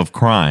this type of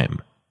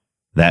crime.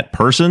 That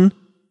person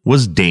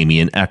was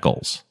Damien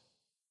Eccles.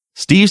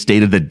 Steve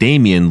stated that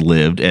Damien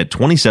lived at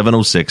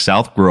 2706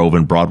 South Grove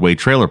and Broadway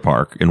Trailer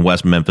Park in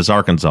West Memphis,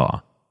 Arkansas.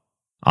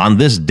 On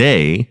this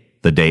day,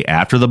 the day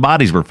after the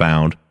bodies were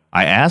found,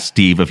 I asked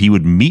Steve if he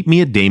would meet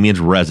me at Damien's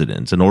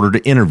residence in order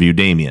to interview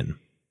Damien.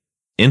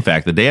 In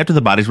fact, the day after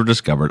the bodies were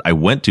discovered, I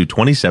went to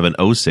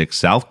 2706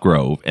 South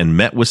Grove and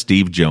met with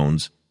Steve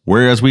Jones,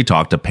 whereas we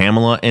talked to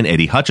Pamela and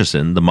Eddie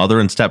Hutchison, the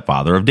mother and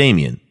stepfather of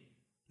Damien.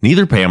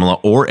 Neither Pamela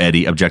or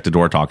Eddie objected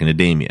to our talking to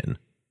Damien.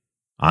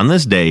 On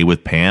this day,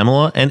 with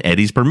Pamela and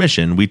Eddie's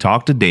permission, we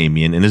talked to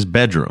Damien in his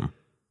bedroom.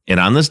 And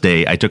on this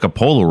day, I took a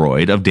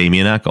Polaroid of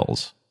Damien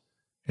Eccles.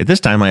 At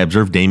this time, I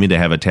observed Damien to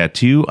have a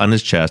tattoo on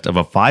his chest of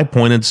a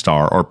 5-pointed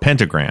star or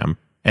pentagram,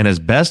 and as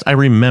best I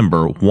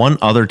remember, one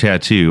other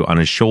tattoo on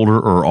his shoulder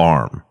or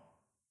arm.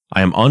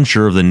 I am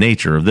unsure of the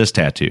nature of this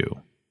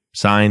tattoo.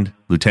 Signed,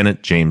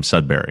 Lieutenant James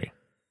Sudbury.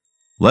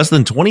 Less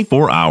than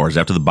 24 hours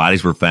after the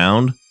bodies were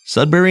found,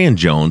 Sudbury and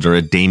Jones are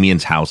at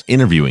Damien's house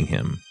interviewing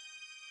him.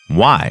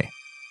 Why?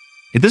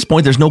 At this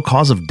point, there's no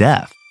cause of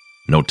death,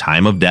 no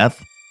time of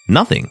death,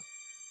 nothing.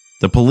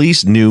 The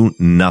police knew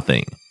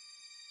nothing.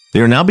 They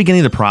are now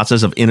beginning the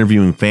process of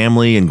interviewing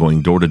family and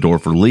going door to door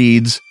for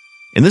leads.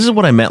 And this is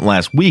what I meant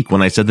last week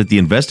when I said that the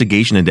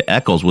investigation into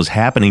Eccles was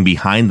happening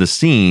behind the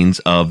scenes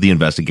of the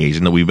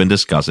investigation that we've been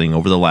discussing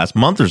over the last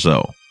month or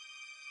so.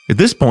 At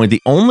this point,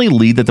 the only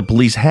lead that the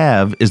police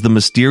have is the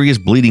mysterious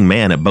bleeding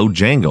man at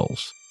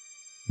Bojangles.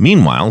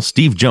 Meanwhile,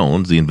 Steve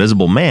Jones, the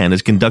Invisible Man,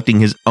 is conducting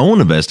his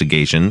own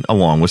investigation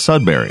along with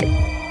Sudbury.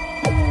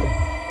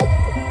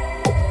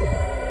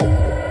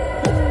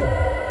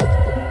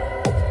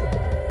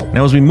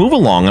 Now, as we move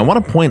along, I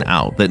want to point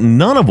out that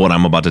none of what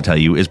I'm about to tell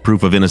you is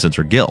proof of innocence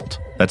or guilt.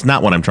 That's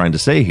not what I'm trying to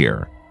say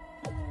here.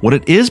 What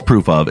it is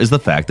proof of is the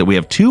fact that we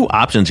have two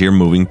options here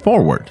moving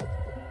forward.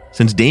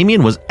 Since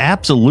Damien was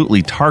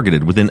absolutely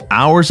targeted within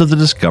hours of the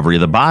discovery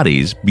of the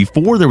bodies,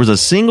 before there was a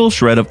single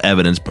shred of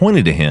evidence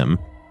pointed to him,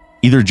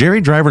 either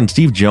Jerry Driver and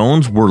Steve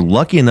Jones were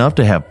lucky enough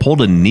to have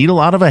pulled a needle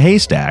out of a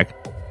haystack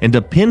and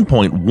to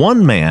pinpoint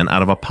one man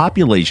out of a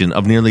population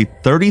of nearly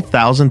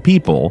 30,000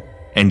 people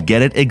and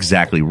get it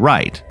exactly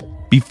right,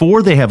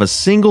 before they have a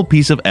single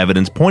piece of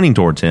evidence pointing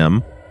towards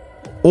him,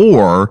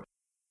 or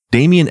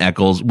Damien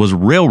Eccles was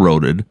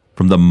railroaded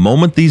from the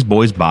moment these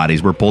boys'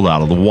 bodies were pulled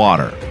out of the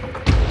water.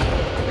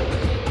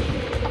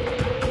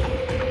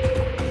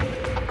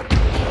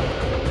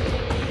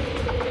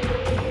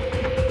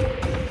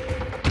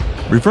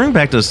 Referring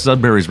back to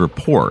Sudbury's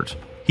report,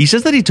 he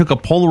says that he took a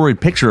Polaroid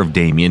picture of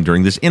Damien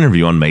during this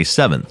interview on May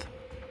 7th.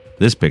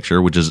 This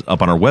picture, which is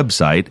up on our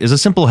website, is a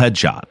simple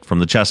headshot from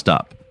the chest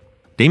up.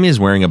 Damien is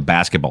wearing a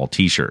basketball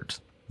t-shirt.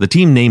 The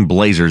team name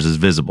Blazers is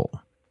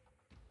visible.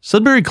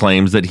 Sudbury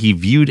claims that he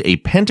viewed a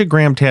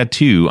pentagram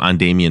tattoo on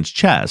Damien's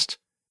chest,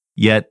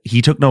 yet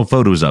he took no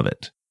photos of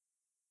it.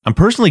 I'm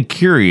personally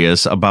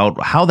curious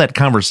about how that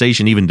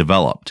conversation even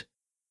developed.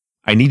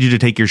 I need you to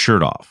take your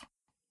shirt off.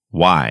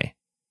 Why?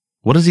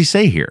 What does he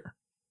say here?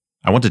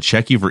 I want to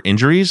check you for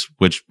injuries,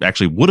 which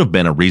actually would have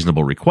been a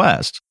reasonable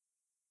request.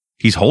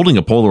 He's holding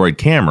a Polaroid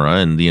camera,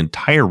 and the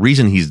entire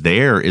reason he's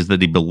there is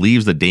that he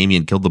believes that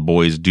Damien killed the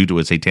boys due to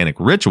a satanic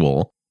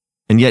ritual,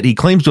 and yet he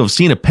claims to have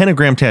seen a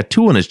pentagram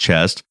tattoo on his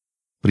chest,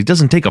 but he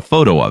doesn't take a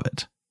photo of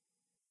it.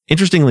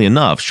 Interestingly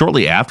enough,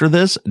 shortly after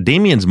this,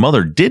 Damien's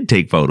mother did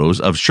take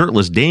photos of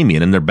shirtless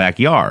Damien in their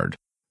backyard.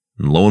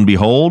 And lo and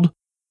behold,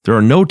 there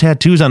are no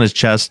tattoos on his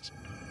chest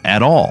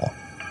at all.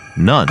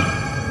 None.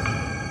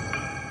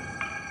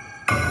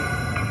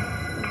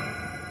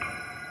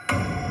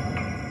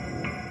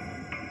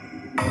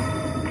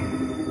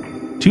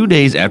 Two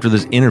days after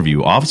this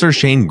interview, Officer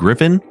Shane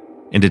Griffin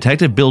and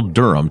Detective Bill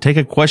Durham take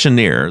a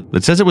questionnaire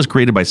that says it was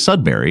created by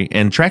Sudbury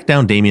and track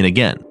down Damien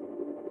again.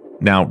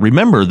 Now,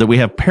 remember that we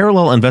have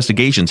parallel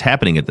investigations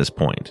happening at this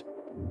point.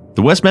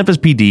 The West Memphis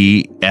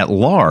PD at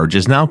large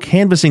is now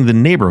canvassing the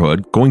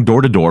neighborhood, going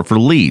door to door for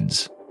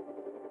leads.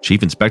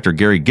 Chief Inspector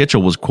Gary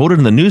Gitchell was quoted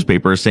in the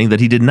newspaper as saying that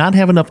he did not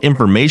have enough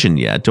information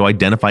yet to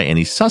identify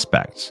any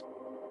suspects.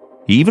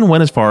 He even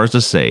went as far as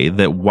to say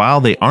that while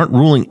they aren't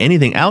ruling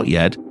anything out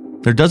yet,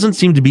 there doesn't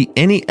seem to be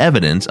any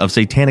evidence of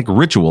satanic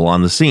ritual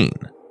on the scene.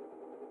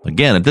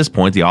 Again, at this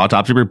point, the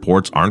autopsy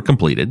reports aren't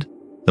completed.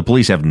 The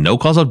police have no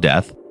cause of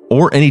death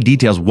or any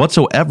details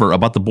whatsoever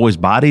about the boys'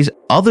 bodies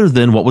other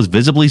than what was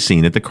visibly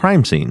seen at the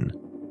crime scene.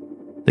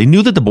 They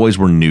knew that the boys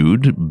were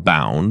nude,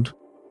 bound,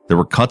 there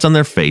were cuts on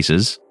their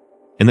faces,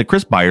 and that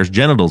Chris Byers'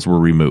 genitals were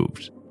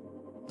removed.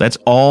 That's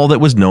all that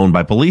was known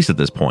by police at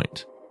this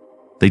point.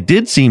 They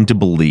did seem to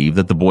believe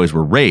that the boys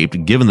were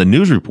raped, given the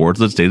news reports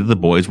that stated the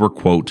boys were,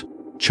 quote,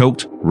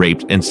 choked,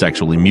 raped, and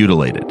sexually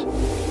mutilated.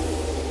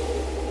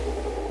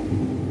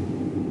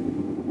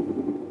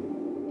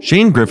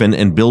 Shane Griffin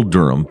and Bill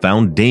Durham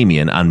found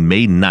Damien on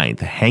May 9th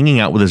hanging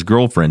out with his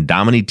girlfriend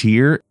Dominique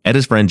Tier at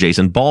his friend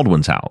Jason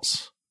Baldwin's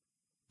house.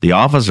 The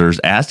officers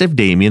asked if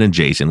Damien and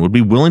Jason would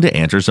be willing to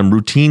answer some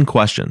routine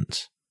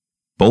questions.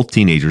 Both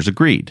teenagers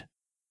agreed.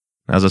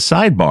 As a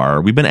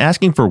sidebar, we've been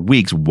asking for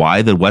weeks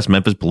why the West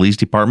Memphis Police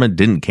Department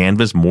didn't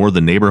canvass more of the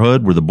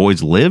neighborhood where the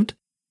boys lived,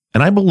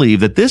 and I believe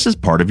that this is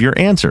part of your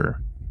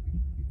answer.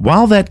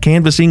 While that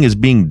canvassing is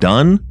being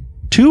done,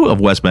 two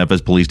of West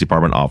Memphis Police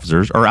Department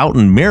officers are out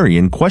in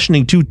Marion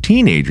questioning two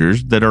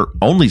teenagers that are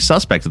only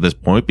suspects at this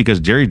point because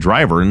Jerry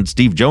Driver and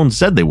Steve Jones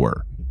said they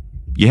were.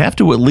 You have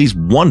to at least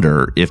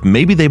wonder if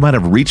maybe they might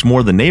have reached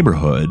more of the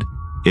neighborhood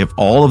if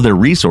all of their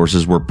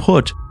resources were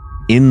put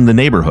in the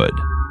neighborhood.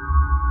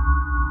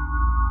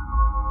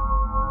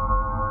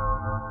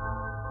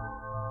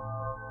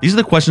 These are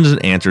the questions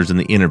and answers in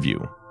the interview.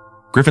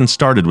 Griffin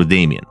started with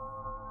Damien.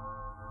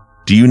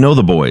 Do you know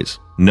the boys?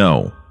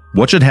 No.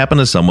 What should happen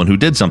to someone who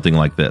did something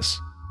like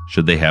this?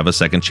 Should they have a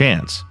second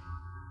chance?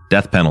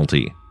 Death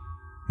penalty.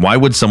 Why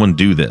would someone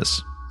do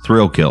this?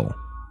 Thrill kill.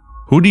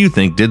 Who do you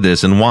think did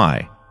this and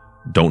why?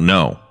 Don't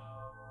know.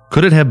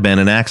 Could it have been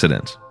an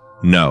accident?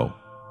 No.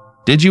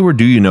 Did you or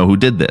do you know who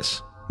did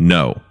this?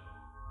 No.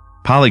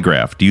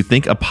 Polygraph. Do you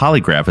think a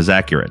polygraph is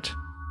accurate?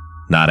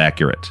 Not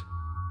accurate.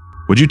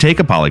 Would you take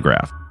a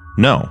polygraph?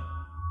 No.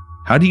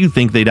 How do you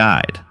think they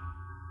died?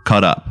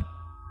 Cut up.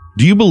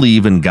 Do you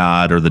believe in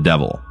God or the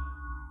devil?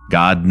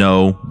 God,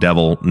 no.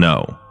 Devil,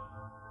 no.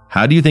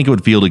 How do you think it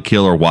would feel to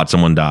kill or watch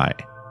someone die?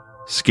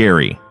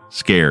 Scary.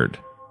 Scared.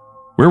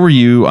 Where were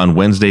you on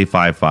Wednesday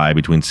 5/5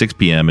 between 6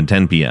 p.m. and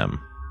 10 p.m.?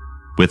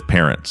 With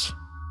parents.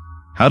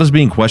 How does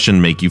being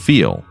questioned make you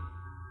feel?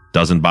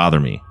 Doesn't bother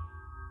me.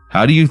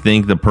 How do you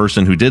think the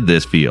person who did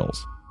this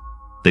feels?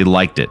 They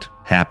liked it.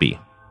 Happy.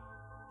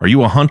 Are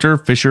you a hunter,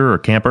 fisher, or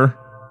camper?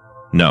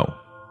 No.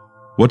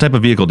 What type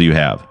of vehicle do you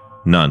have?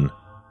 None.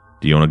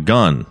 Do you own a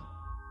gun?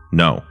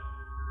 No.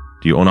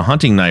 Do you own a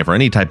hunting knife or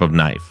any type of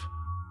knife?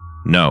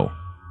 No.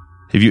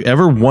 Have you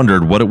ever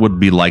wondered what it would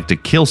be like to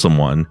kill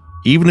someone,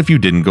 even if you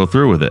didn't go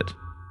through with it?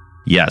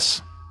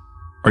 Yes.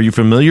 Are you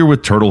familiar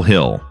with Turtle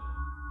Hill?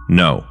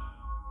 No.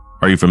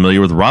 Are you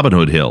familiar with Robin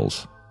Hood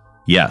Hills?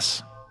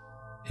 Yes.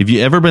 Have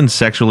you ever been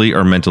sexually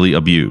or mentally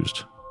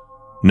abused?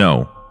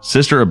 No.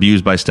 Sister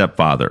abused by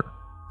stepfather.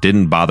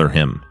 Didn't bother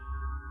him.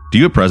 Do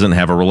you at present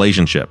have a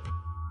relationship?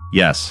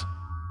 Yes.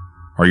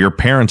 Are your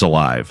parents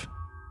alive?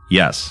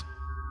 Yes.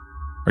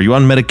 Are you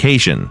on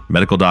medication?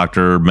 Medical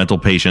doctor, mental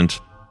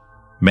patient?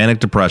 Manic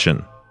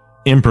depression?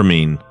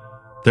 Impramine?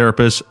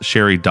 Therapist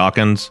Sherry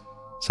Dawkins?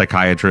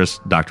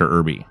 Psychiatrist Dr.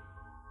 Irby?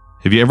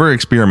 Have you ever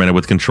experimented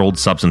with controlled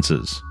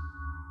substances?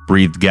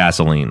 Breathed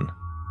gasoline?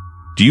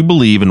 Do you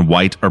believe in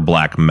white or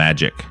black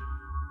magic?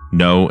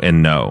 No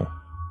and no.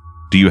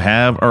 Do you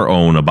have or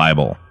own a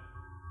Bible?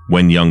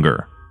 When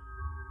younger?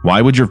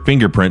 Why would your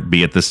fingerprint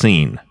be at the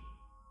scene?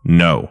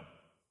 No.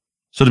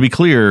 So to be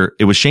clear,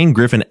 it was Shane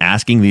Griffin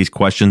asking these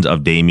questions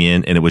of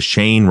Damien, and it was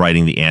Shane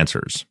writing the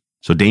answers.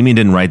 So Damien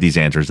didn't write these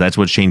answers. That's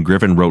what Shane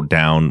Griffin wrote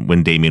down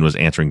when Damien was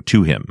answering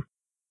to him.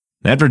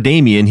 After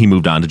Damien, he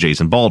moved on to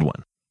Jason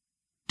Baldwin.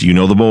 Do you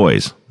know the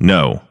boys?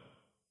 No.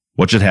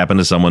 What should happen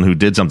to someone who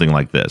did something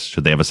like this?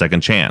 Should they have a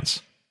second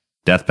chance?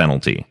 Death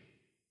penalty.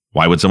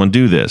 Why would someone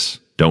do this?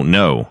 Don't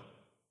know.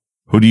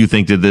 Who do you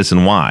think did this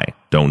and why?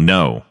 Don't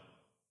know.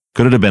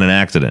 Could it have been an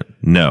accident?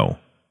 No.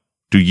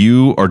 Do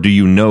you or do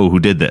you know who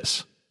did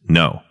this?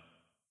 No.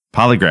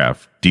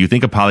 Polygraph. Do you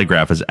think a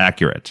polygraph is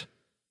accurate?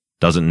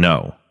 Doesn't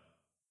know.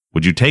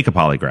 Would you take a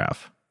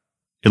polygraph?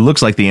 It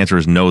looks like the answer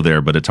is no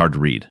there, but it's hard to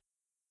read.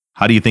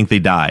 How do you think they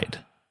died?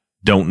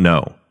 Don't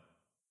know.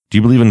 Do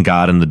you believe in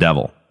God and the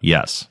devil?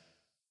 Yes.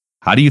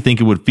 How do you think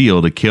it would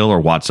feel to kill or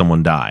watch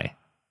someone die?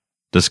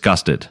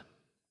 Disgusted.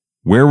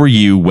 Where were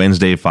you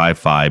Wednesday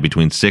 5/5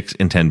 between 6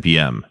 and 10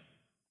 p.m.?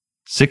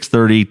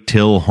 6:30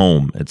 till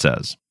home, it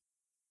says.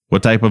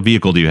 What type of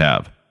vehicle do you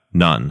have?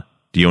 None.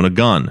 Do you own a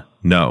gun?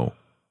 No.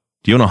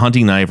 Do you own a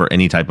hunting knife or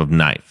any type of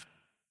knife?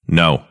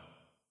 No.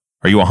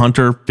 Are you a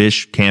hunter,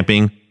 fish,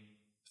 camping?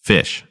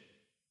 Fish.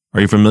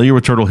 Are you familiar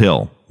with Turtle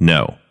Hill?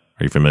 No.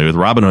 Are you familiar with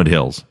Robin Hood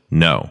Hills?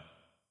 No.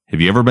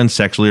 Have you ever been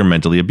sexually or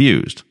mentally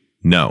abused?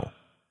 No.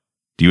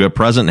 Do you at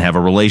present have a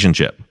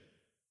relationship?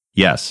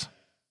 Yes.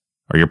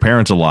 Are your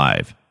parents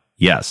alive?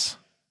 Yes.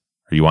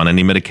 Are you on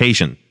any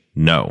medication?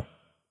 No.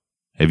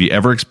 Have you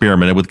ever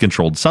experimented with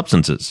controlled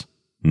substances?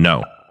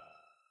 No.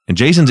 And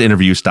Jason's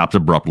interview stopped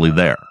abruptly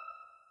there.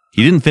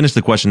 He didn't finish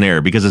the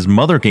questionnaire because his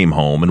mother came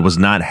home and was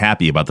not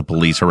happy about the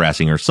police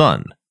harassing her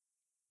son.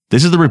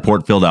 This is the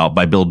report filled out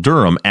by Bill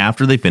Durham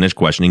after they finished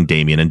questioning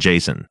Damien and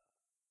Jason.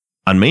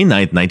 On May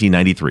 9th,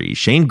 1993,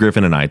 Shane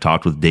Griffin and I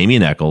talked with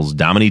Damien Echols,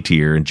 Dominique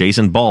Tier, and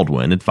Jason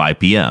Baldwin at 5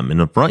 p.m. in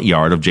the front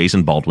yard of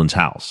Jason Baldwin's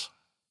house.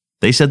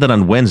 They said that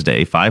on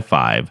Wednesday,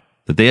 5/5,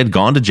 that they had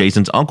gone to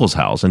Jason's uncle's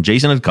house and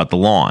Jason had cut the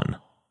lawn.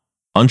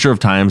 Unsure of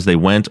times they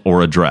went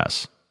or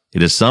address.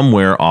 It is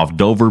somewhere off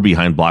Dover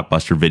behind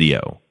Blockbuster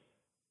Video.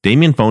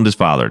 Damien phoned his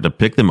father to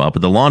pick them up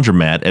at the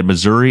laundromat at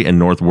Missouri and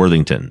North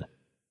Worthington.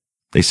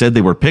 They said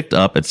they were picked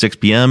up at 6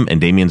 p.m.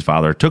 and Damien's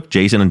father took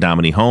Jason and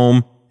Dominique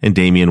home and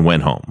Damien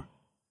went home.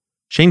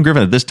 Shane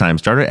Griffin at this time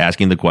started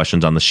asking the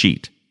questions on the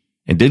sheet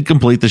and did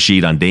complete the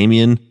sheet on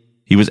Damien.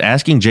 He was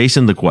asking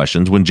Jason the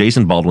questions when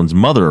Jason Baldwin's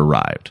mother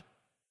arrived.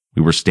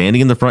 We were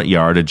standing in the front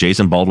yard at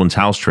Jason Baldwin's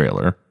house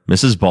trailer.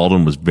 Mrs.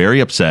 Baldwin was very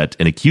upset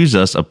and accused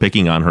us of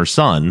picking on her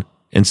son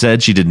and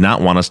said she did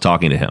not want us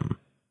talking to him.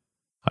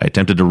 I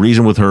attempted to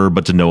reason with her,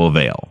 but to no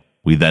avail.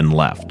 We then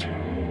left.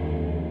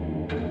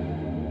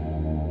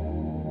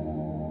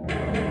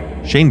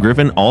 Shane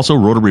Griffin also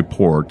wrote a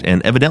report,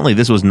 and evidently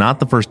this was not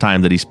the first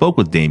time that he spoke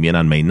with Damien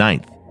on May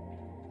 9th.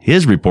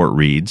 His report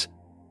reads,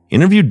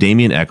 interviewed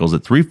Damien Echols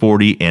at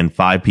 3:40 and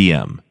 5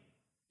 p.m.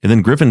 And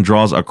then Griffin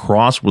draws a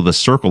cross with a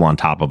circle on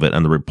top of it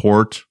on the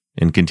report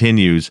and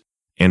continues,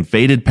 and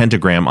faded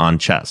pentagram on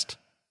chest.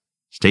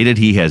 Stated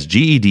he has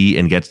GED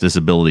and gets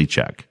disability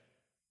check.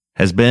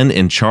 Has been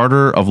in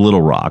Charter of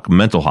Little Rock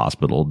Mental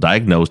Hospital,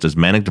 diagnosed as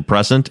manic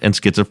depressant and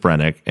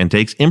schizophrenic, and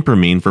takes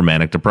Impramine for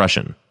manic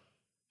depression.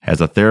 Has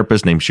a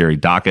therapist named Sherry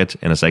Dockett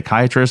and a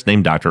psychiatrist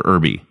named Dr.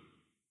 Irby.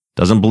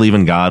 Doesn't believe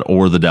in God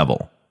or the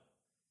devil.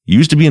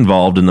 Used to be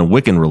involved in the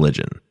Wiccan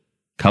religion,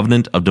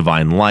 Covenant of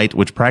Divine Light,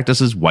 which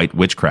practices white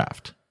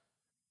witchcraft.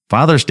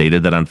 Father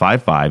stated that on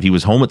 5/5 he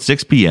was home at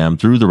 6 p.m.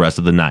 through the rest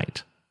of the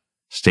night.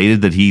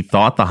 Stated that he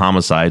thought the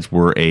homicides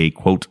were a,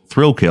 quote,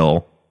 thrill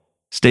kill.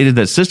 Stated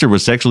that sister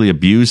was sexually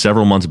abused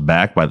several months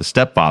back by the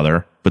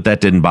stepfather, but that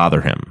didn't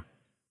bother him.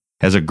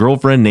 Has a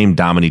girlfriend named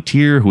Dominique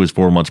Tier, who is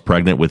 4 months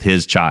pregnant with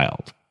his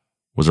child.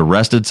 Was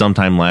arrested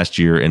sometime last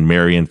year in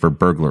Marion for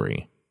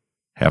burglary.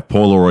 Have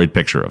Polaroid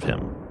picture of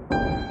him.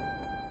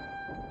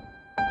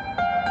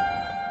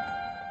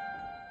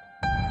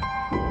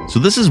 So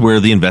this is where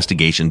the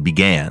investigation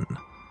began.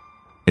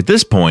 At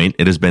this point,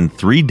 it has been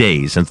 3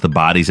 days since the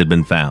bodies had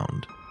been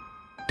found.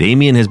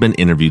 Damien has been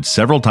interviewed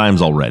several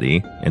times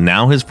already, and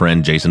now his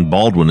friend Jason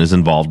Baldwin is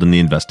involved in the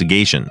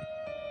investigation.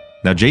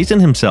 Now, Jason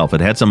himself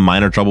had some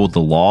minor trouble with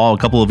the law a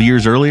couple of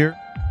years earlier,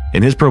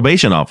 and his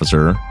probation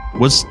officer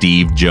was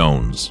Steve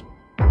Jones.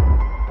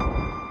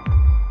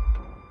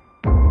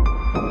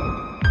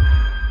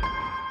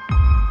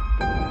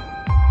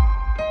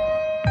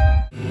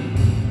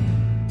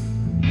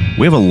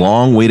 We have a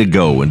long way to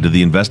go into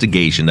the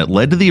investigation that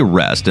led to the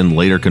arrest and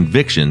later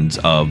convictions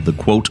of the,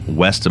 quote,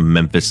 West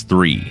Memphis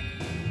Three.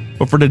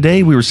 But for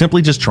today, we were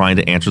simply just trying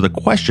to answer the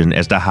question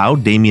as to how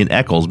Damien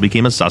Echols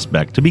became a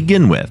suspect to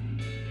begin with.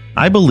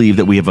 I believe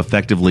that we have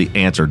effectively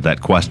answered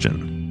that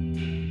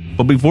question.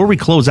 But before we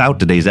close out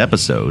today's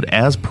episode,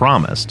 as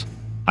promised,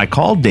 I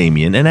called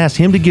Damien and asked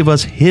him to give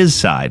us his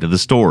side of the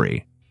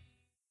story.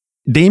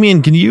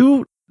 Damien, can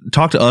you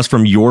talk to us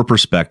from your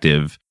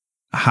perspective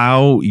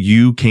how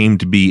you came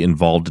to be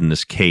involved in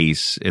this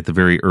case at the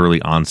very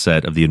early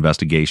onset of the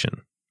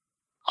investigation?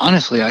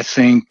 Honestly, I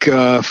think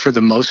for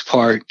the most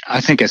part, I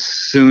think as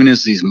soon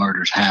as these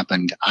murders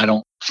happened, I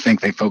don't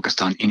think they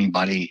focused on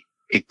anybody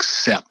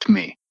except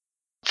me.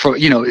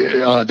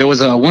 There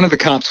was one of the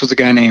cops was a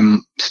guy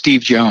named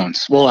Steve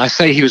Jones. Well, I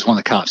say he was one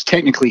of the cops.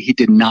 Technically, he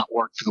did not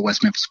work for the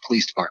West Memphis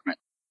Police Department.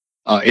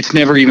 It's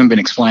never even been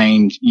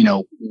explained,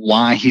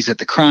 why he's at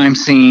the crime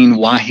scene,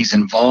 why he's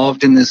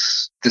involved in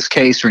this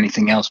case or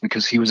anything else,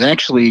 because he was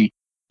actually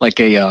like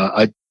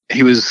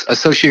he was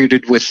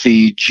associated with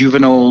the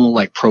juvenile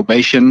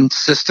probation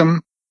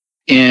system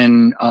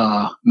in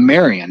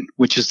Marion,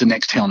 which is the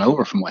next town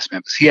over from West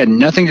Memphis. He had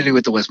nothing to do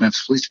with the West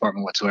Memphis Police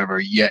Department whatsoever,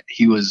 yet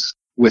he was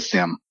with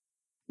them.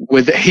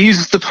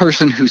 He's the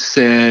person who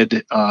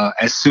said,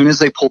 as soon as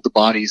they pulled the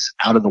bodies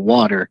out of the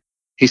water,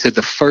 he said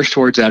the first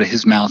words out of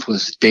his mouth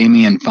was,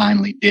 "Damien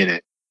finally did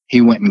it.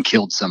 He went and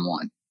killed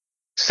someone."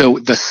 So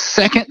the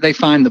second they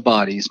find the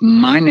bodies,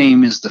 my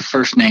name is the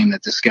first name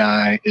that this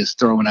guy is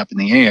throwing up in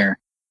the air,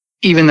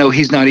 even though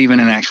he's not even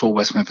an actual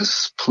West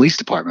Memphis Police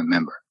Department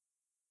member.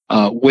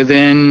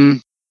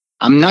 Within,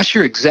 I'm not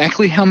sure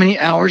exactly how many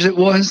hours it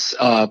was,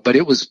 but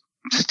it was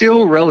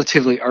still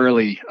relatively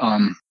early.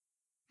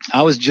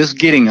 I was just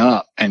getting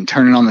up and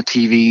turning on the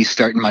TV,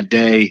 starting my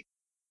day.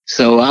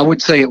 So I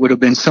would say it would have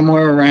been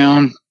somewhere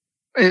around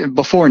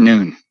before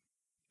noon.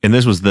 And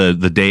this was the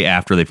day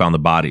after they found the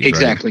bodies,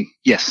 exactly. Right?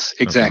 Yes,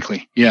 exactly.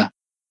 Okay. Yeah.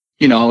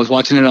 I was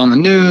watching it on the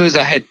news.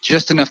 I had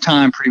just enough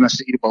time pretty much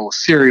to eat a bowl of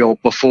cereal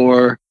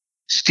before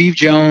Steve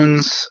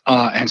Jones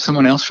and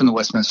someone else from the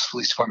West Memphis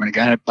Police Department, a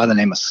guy by the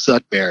name of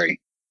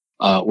Sudbury,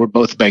 were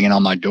both banging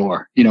on my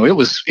door. It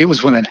was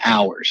within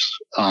hours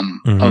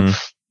of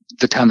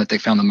the time that they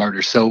found the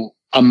murder. So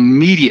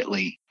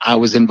immediately I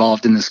was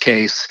involved in this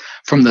case.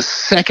 From the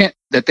second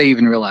that they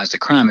even realized a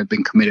crime had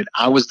been committed,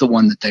 I was the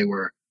one that they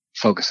were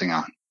focusing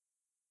on.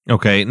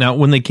 Okay. Now,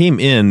 when they came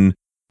in,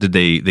 did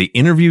they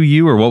interview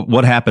you, or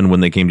what happened when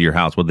they came to your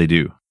house? What did they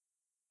do?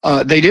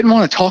 They didn't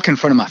want to talk in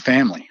front of my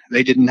family.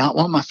 They did not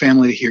want my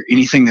family to hear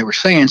anything they were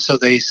saying. So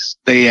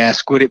they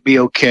asked, would it be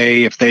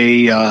okay if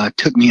they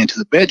took me into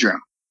the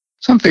bedroom?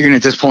 So I'm figuring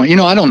at this point,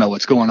 I don't know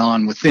what's going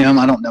on with them.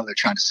 I don't know they're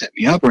trying to set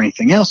me up or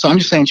anything else. So I'm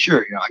just saying,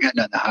 sure, I got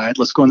nothing to hide.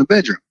 Let's go in the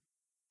bedroom.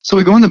 So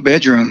we go in the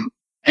bedroom,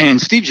 and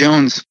Steve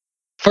Jones,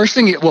 first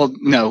thing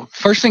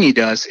he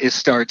does is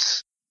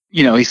starts,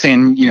 he's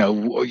saying,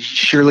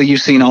 surely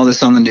you've seen all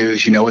this on the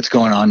news. You know what's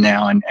going on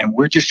now. And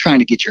we're just trying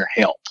to get your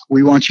help.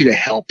 We want you to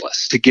help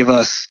us, to give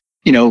us,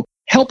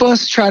 help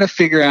us try to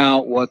figure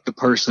out what the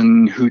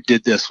person who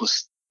did this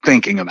was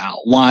thinking about,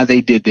 why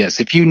they did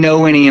this. If you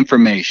know any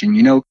information,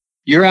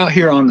 you're out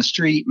here on the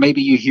street.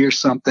 Maybe you hear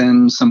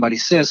something, somebody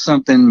says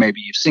something,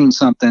 maybe you've seen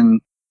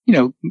something,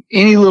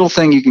 any little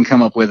thing you can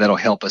come up with that'll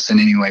help us in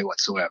any way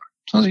whatsoever.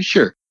 So I was like,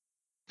 sure.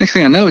 Next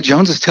thing I know,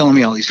 Jones is telling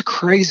me all these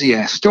crazy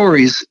ass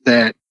stories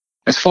that,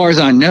 as far as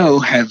I know,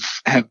 have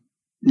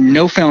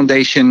no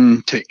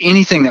foundation to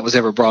anything that was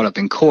ever brought up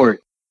in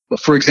court. But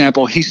for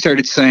example, he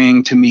started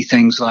saying to me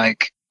things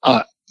like,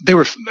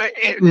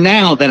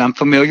 now that I'm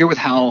familiar with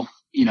how,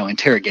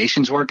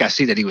 interrogations work, I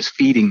see that he was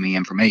feeding me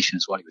information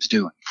is what he was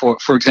doing.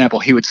 For example,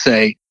 he would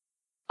say,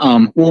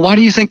 well, why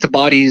do you think the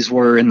bodies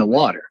were in the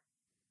water?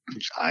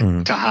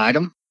 To hide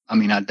them. I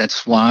mean,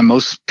 that's why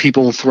most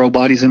people throw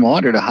bodies in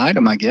water, to hide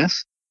them, I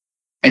guess.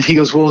 And he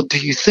goes, well, do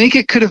you think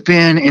it could have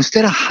been,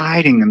 instead of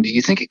hiding them, do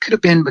you think it could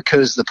have been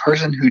because the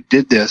person who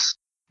did this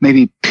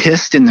maybe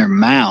pissed in their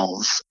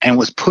mouths and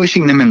was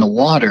pushing them in the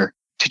water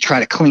to try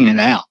to clean it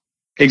out?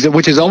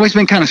 Which has always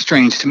been kind of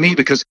strange to me,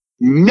 because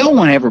No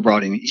one ever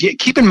brought any.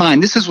 Keep in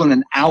mind, this is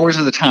within hours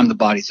of the time the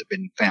bodies have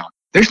been found.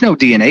 There's no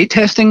DNA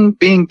testing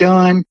being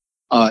done,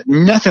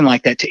 nothing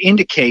like that to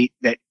indicate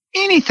that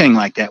anything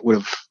like that would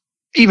have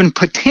even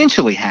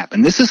potentially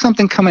happened. This is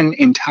something coming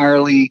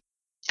entirely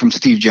from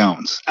Steve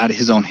Jones out of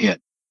his own head.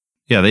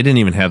 Yeah, they didn't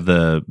even have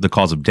the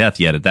cause of death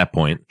yet at that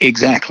point.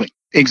 Exactly.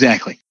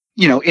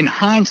 In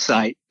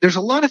hindsight, there's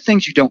a lot of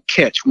things you don't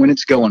catch when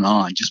it's going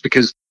on, just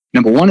because,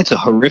 number one, it's a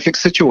horrific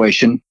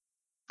situation.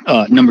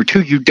 Number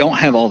two, you don't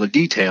have all the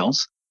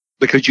details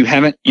because you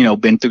haven't,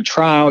 been through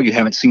trial. You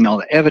haven't seen all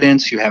the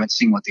evidence. You haven't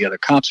seen what the other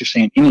cops are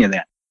saying, any of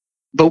that.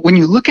 But when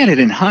you look at it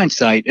in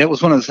hindsight, that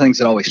was one of the things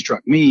that always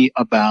struck me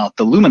about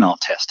the luminol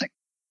testing.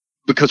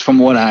 Because from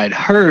what I had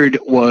heard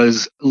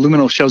was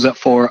luminol shows up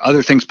for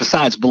other things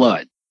besides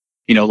blood.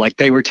 Like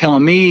they were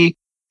telling me,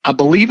 I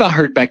believe I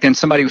heard back then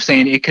somebody was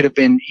saying it could have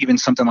been even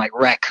something like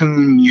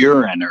raccoon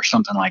urine or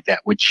something like that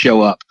would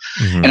show up.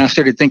 Mm-hmm. And I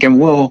started thinking,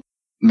 well,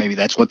 maybe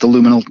that's what the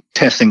luminol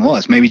testing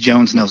was. Maybe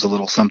Jones knows a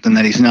little something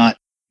that he's not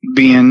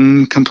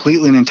being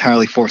completely and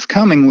entirely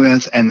forthcoming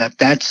with, and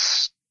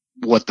that's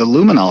what the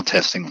luminol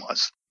testing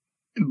was.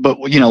 But,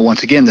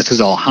 once again, this is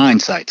all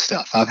hindsight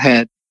stuff. I've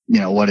had,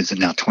 what is it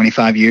now,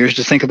 25 years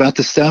to think about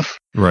this stuff?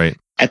 Right.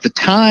 At the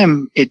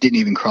time, it didn't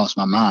even cross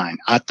my mind.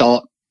 I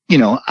thought,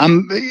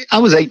 I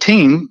was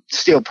 18,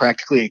 still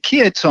practically a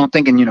kid. So I'm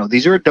thinking,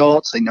 these are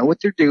adults. They know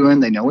what they're doing.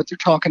 They know what they're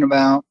talking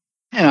about.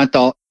 And I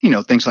thought,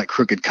 things like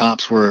crooked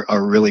cops were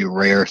a really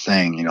rare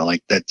thing.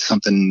 Like that's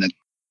something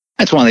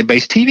that's why they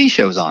base TV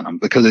shows on them,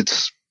 because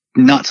it's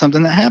not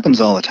something that happens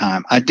all the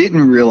time. I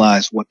didn't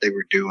realize what they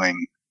were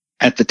doing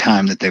at the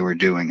time that they were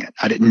doing it.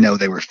 I didn't know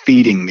they were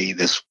feeding me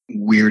this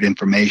weird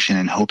information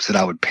in hopes that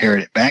I would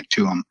parrot it back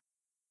to them.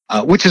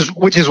 Which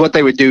is what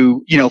they would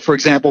do. For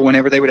example,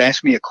 whenever they would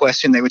ask me a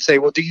question, they would say,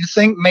 well, do you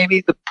think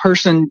maybe the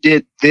person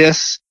did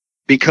this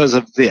because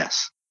of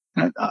this?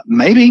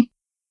 Maybe.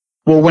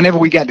 Well, whenever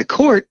we got to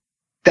court,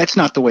 that's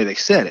not the way they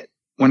said it.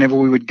 Whenever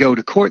we would go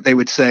to court, they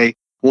would say,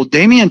 well,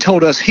 Damien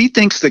told us he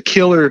thinks the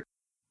killer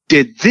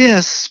did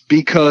this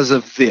because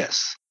of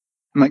this.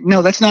 I'm like,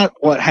 no, that's not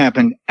what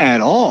happened at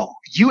all.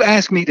 You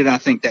asked me, did I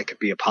think that could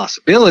be a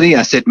possibility?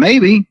 I said,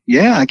 maybe.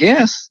 Yeah, I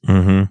guess.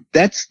 Mm-hmm.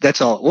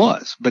 That's all it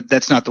was. But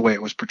that's not the way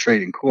it was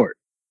portrayed in court.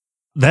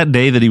 That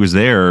day that he was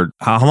there,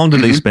 how long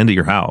did they spend at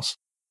your house?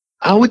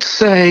 I would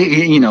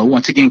say,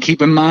 once again,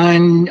 keep in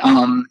mind,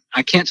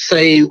 I can't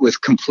say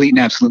with complete and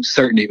absolute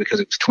certainty because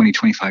it was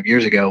 25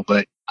 years ago,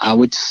 but I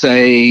would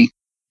say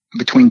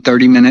between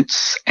 30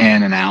 minutes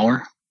and an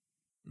hour.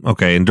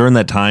 Okay. And during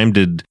that time,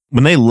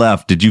 when they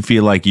left, did you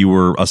feel like you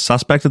were a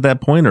suspect at that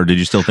point, or did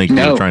you still think you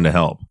were trying to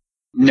help?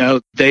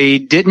 No, they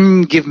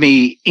didn't give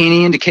me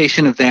any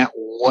indication of that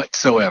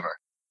whatsoever.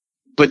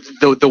 But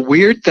the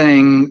weird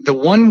thing, the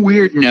one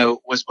weird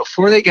note was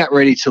before they got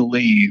ready to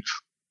leave.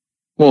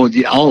 Well,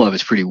 all of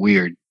it's pretty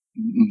weird.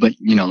 But,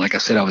 like I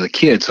said, I was a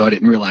kid, so I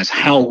didn't realize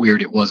how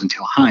weird it was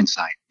until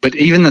hindsight. But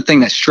even the thing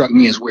that struck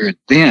me as weird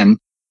then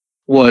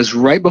was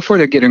right before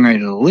they're getting ready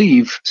to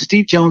leave,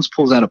 Steve Jones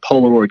pulls out a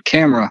Polaroid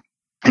camera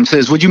and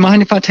says, would you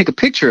mind if I take a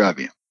picture of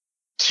you?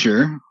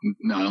 Sure.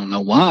 I don't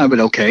know why, but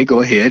okay,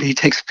 go ahead. He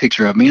takes a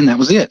picture of me, and that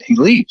was it. He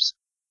leaves.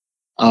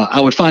 I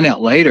would find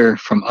out later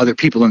from other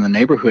people in the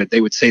neighborhood,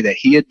 they would say that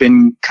he had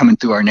been coming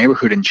through our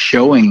neighborhood and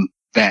showing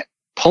that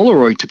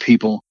Polaroid to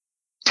people,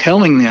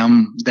 telling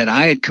them that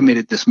I had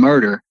committed this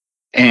murder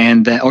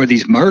or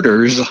these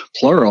murders,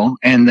 plural,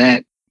 and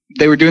that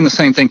they were doing the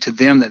same thing to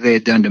them that they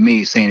had done to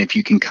me, saying, if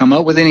you can come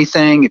up with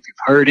anything, if you've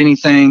heard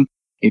anything,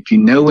 if you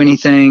know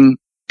anything,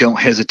 don't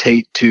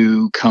hesitate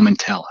to come and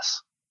tell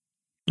us.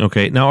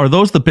 Okay. Now, are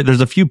those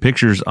there's a few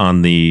pictures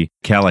on the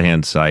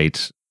Callahan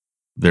site.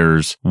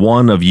 There's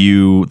one of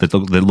you that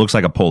looks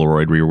like a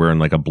Polaroid where you're wearing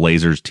like a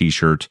Blazers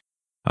t-shirt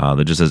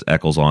that just says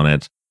Eccles on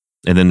it.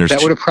 And then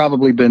that would have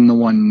probably been the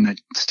one that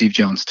Steve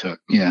Jones took.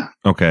 Yeah.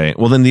 Okay.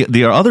 Well, then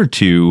the other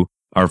two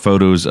are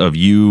photos of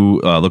you,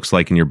 looks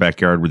like in your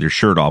backyard with your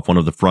shirt off, one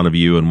of the front of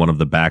you and one of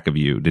the back of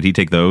you. Did he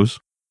take those?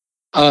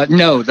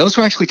 No, those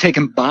were actually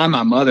taken by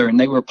my mother, and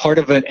they were part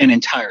of an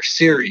entire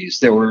series.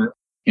 There were,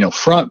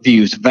 front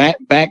views,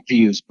 back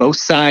views, both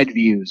side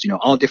views,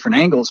 all different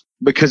angles,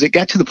 because it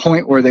got to the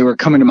point where they were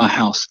coming to my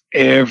house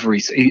every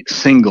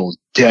single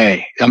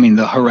day. I mean,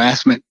 the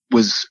harassment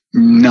was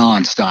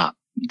nonstop.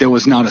 There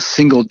was not a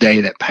single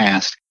day that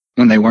passed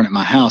when they weren't at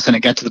my house. And it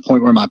got to the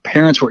point where my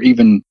parents were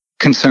even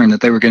concerned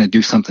that they were going to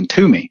do something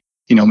to me.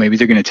 Maybe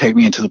they're going to take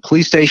me into the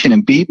police station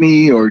and beat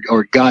me or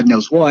God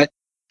knows what.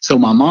 So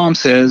my mom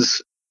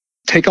says,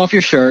 take off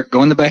your shirt,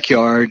 go in the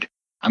backyard.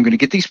 I'm going to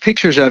get these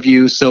pictures of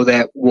you so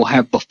that we'll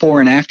have before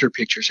and after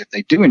pictures if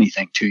they do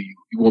anything to you.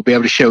 We'll be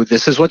able to show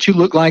this is what you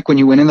look like when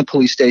you went in the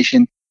police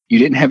station. You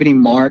didn't have any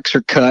marks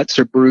or cuts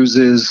or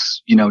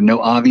bruises, no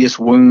obvious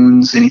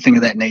wounds, anything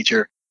of that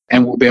nature.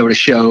 And we'll be able to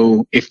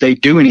show if they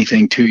do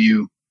anything to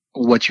you,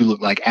 what you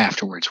look like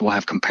afterwards. We'll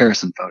have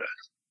comparison photos.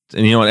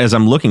 And as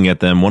I'm looking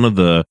at them, one of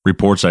the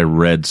reports I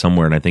read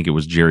somewhere, and I think it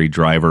was Jerry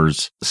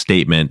Driver's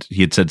statement,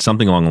 he had said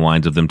something along the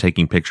lines of them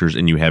taking pictures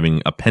and you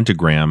having a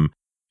pentagram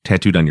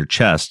tattooed on your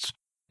chest.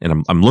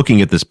 and I'm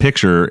looking at this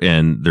picture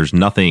and there's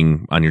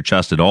nothing on your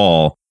chest at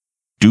all.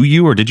 Do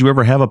you, or did you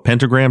ever have a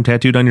pentagram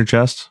tattooed on your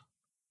chest?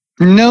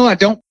 No, I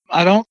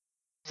don't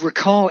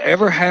recall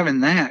ever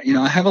having that.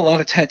 I have a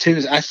lot of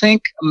tattoos. I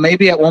think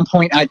maybe at one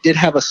point I did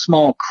have a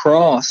small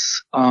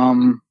cross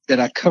that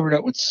I covered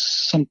up with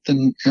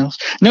something else.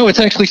 No, it's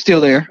actually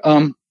still there.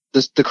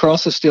 The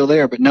cross is still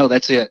there, but no,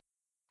 that's it.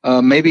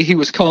 Maybe he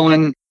was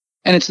calling,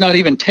 and it's not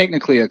even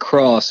technically a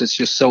cross. It's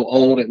just so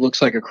old it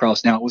looks like a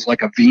cross now. It was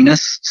like a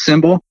Venus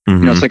symbol.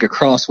 Mm-hmm. It's like a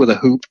cross with a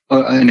hoop,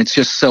 and it's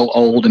just so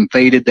old and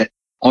faded that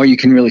all you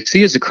can really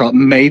see is a cross.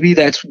 Maybe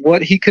that's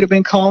what he could have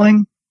been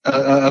calling.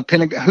 A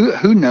pentagram.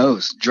 Who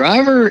knows?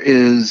 Driver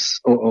is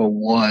or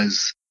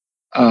was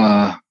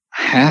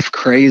half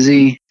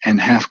crazy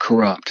and half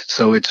corrupt.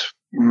 So it's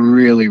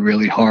really,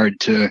 really hard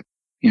to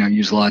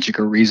use logic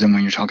or reason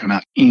when you're talking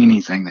about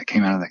anything that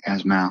came out of that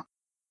guy's mouth.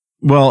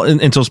 Well,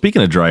 and so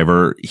speaking of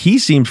Driver, he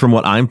seems, from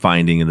what I'm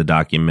finding in the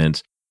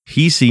document,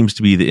 he seems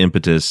to be the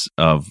impetus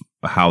of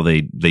how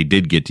they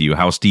did get to you.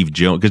 How Steve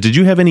Jones? Because did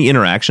you have any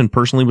interaction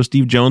personally with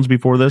Steve Jones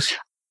before this?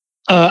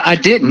 I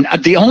didn't.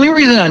 The only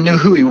reason I knew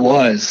who he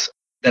was,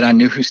 that I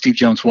knew who Steve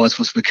Jones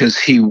was because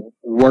he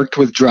worked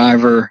with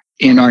Driver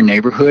in our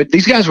neighborhood.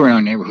 These guys were in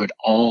our neighborhood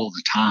all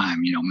the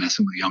time,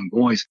 messing with young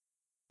boys.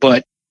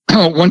 But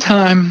one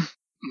time,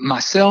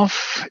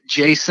 myself,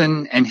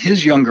 Jason, and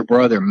his younger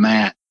brother,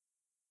 Matt,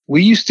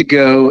 we used to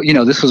go,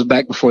 this was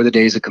back before the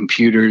days of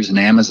computers and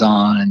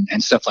Amazon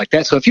and stuff like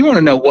that. So if you want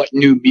to know what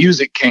new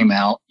music came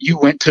out, you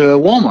went to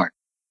Walmart.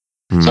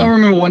 Mm-hmm. So I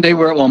remember one day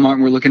we're at Walmart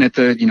and we're looking at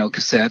the,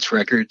 cassettes,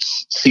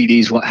 records,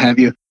 CDs, what have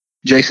you.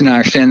 Jason and I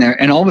are standing there,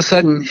 and all of a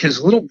sudden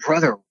his little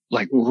brother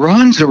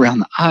runs around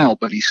the aisle,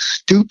 but he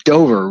stooped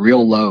over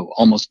real low,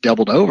 almost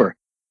doubled over.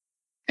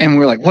 And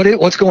we're like,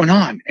 what's going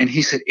on? And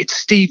he said, it's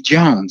Steve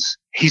Jones.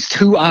 He's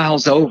 2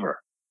 aisles over.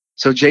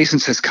 So Jason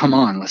says, come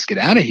on, let's get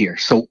out of here.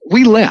 So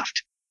we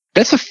left.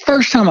 That's the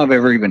first time I've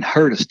ever even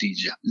heard of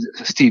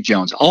Steve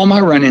Jones. All my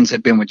run-ins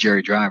had been with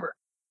Jerry Driver.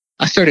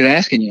 I started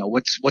asking,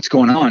 what's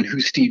going on?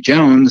 Who's Steve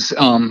Jones?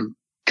 Come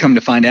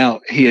to find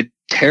out, he had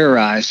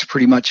terrorized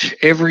pretty much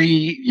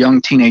every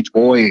young teenage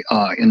boy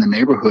in the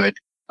neighborhood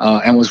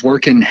and was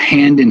working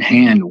hand in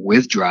hand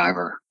with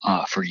Driver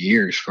for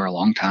years, for a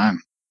long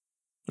time.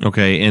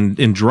 Okay,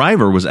 and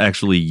Driver was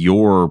actually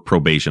your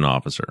probation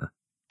officer.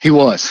 He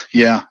was,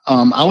 yeah.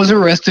 I was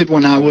arrested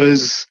when I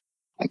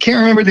can't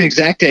remember the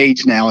exact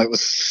age now. It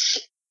was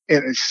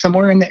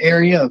somewhere in the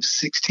area of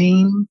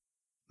 16,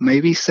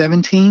 maybe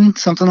 17,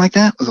 something like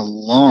that. It was a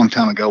long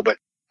time ago. But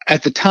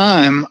at the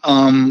time,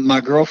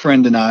 my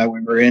girlfriend and I,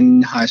 we were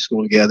in high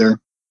school together,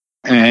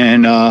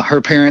 and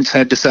her parents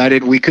had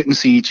decided we couldn't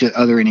see each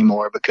other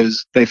anymore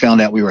because they found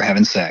out we were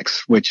having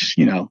sex, which,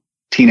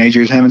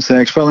 teenagers having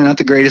sex, probably not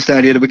the greatest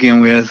idea to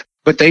begin with.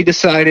 But they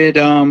decided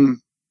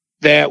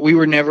that we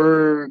were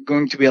never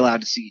going to be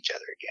allowed to see each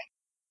other again.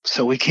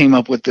 So we came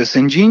up with this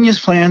ingenious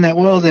plan that,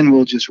 well, then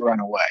we'll just run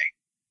away.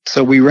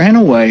 So we ran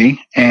away,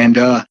 and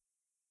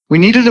we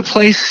needed a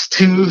place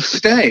to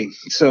stay.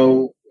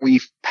 So we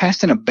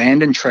passed an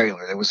abandoned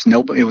trailer. There was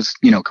nobody. It was,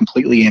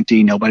 completely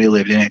empty. Nobody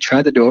lived in it.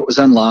 Tried the door. It was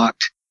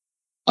unlocked.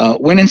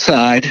 Went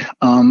inside.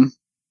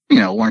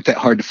 Weren't that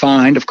hard to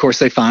find. Of course,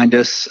 they find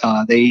us.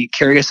 They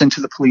carry us into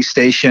the police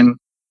station.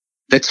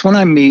 That's when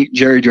I meet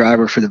Jerry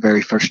Driver for the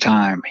very first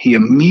time. He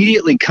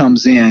immediately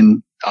comes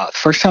in.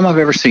 First time I've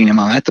ever seen him.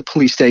 I'm at the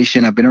police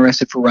station. I've been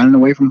arrested for running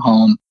away from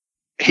home.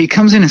 He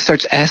comes in and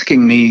starts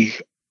asking me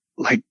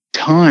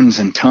tons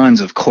and tons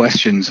of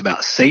questions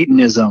about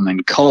Satanism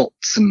and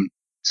cults and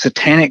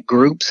satanic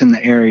groups in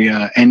the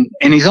area. And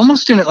he's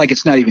almost doing it like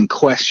it's not even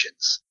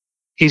questions.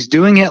 He's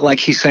doing it like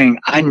he's saying,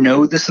 I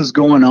know this is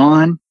going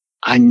on.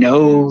 I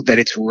know that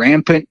it's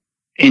rampant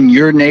in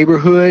your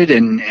neighborhood,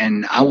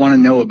 and I want to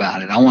know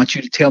about it. I want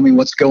you to tell me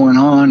what's going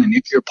on and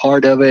if you're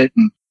part of it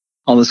and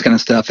all this kind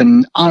of stuff.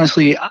 And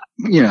honestly,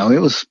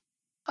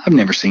 I've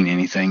never seen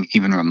anything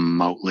even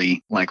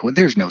remotely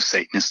there's no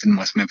Satanist in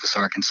West Memphis,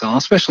 Arkansas,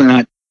 especially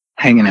not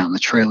hanging out in the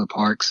trailer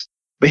parks.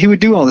 But he would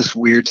do all this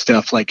weird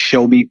stuff, like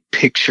show me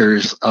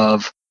pictures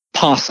of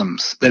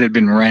possums that had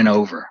been ran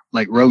over,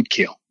 like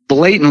roadkill,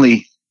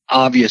 blatantly,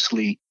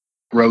 obviously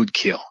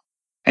roadkill.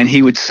 And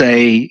he would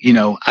say,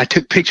 I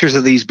took pictures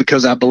of these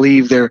because I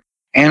believe they're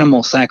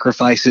animal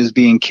sacrifices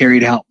being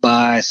carried out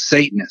by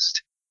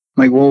Satanists.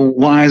 I'm like, well,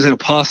 why is it a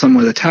possum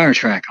with a tire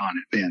track on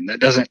it then? That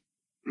doesn't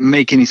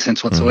make any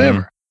sense whatsoever.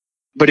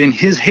 Mm-hmm. But in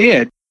his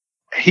head,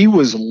 he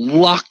was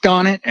locked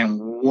on it and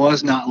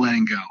was not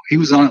letting go. He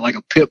was on it like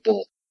a pit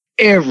bull.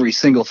 Every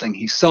single thing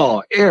he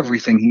saw,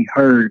 everything he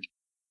heard,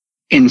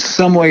 in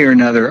some way or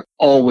another,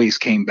 always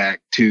came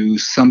back to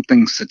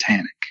something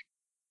satanic.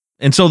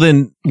 And so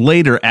then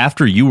later,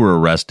 after you were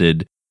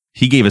arrested,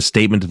 he gave a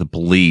statement to the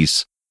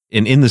police.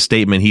 And in the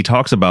statement, he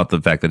talks about the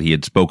fact that he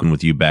had spoken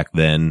with you back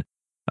then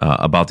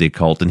about the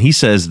occult. And he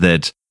says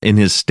that in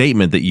his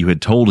statement that you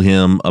had told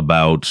him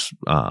about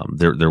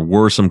there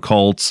were some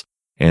cults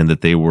and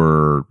that they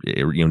were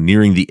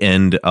nearing the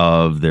end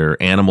of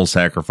their animal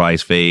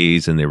sacrifice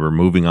phase and they were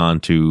moving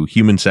on to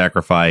human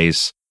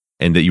sacrifice.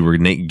 and that you were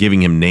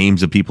giving him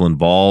names of people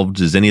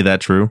involved. Is any of that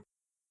true?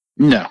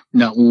 No,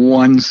 not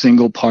one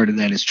single part of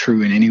that is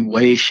true in any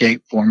way,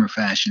 shape, form, or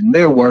fashion.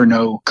 There were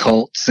no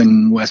cults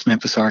in West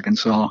Memphis,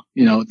 Arkansas.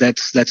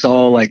 That's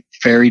all like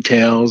fairy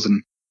tales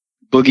and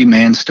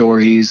boogeyman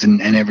stories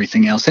and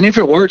everything else. And if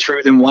it were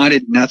true, then why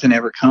did nothing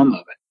ever come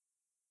of it?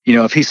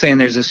 If he's saying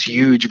there's this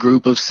huge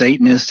group of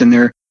Satanists and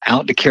they're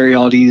out to carry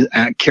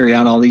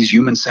out all these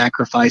human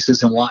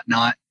sacrifices and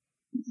whatnot,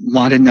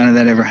 why did none of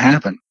that ever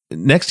happen?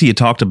 Next, he had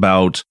talked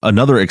about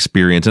another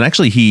experience, and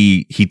actually,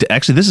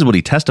 this is what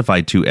he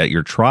testified to at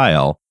your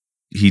trial.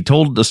 He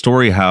told the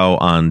story how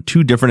on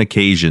 2 different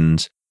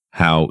occasions,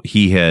 how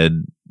he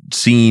had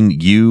seen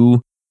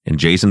you and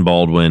Jason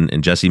Baldwin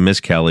and Jesse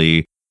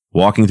Miskelly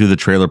walking through the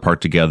trailer park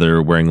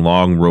together, wearing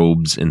long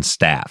robes and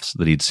staffs.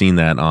 That he'd seen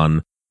that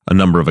on a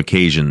number of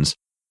occasions.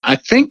 I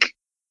think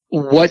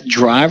what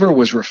Driver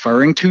was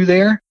referring to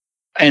there,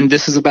 and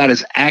this is about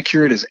as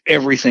accurate as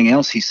everything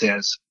else he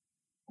says.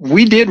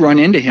 We did run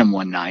into him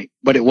one night,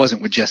 but it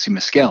wasn't with Jesse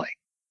Miskelly.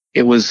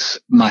 It was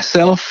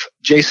myself,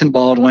 Jason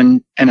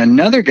Baldwin, and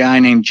another guy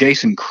named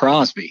Jason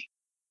Crosby.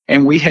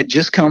 And we had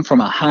just come from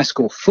a high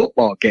school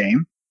football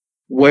game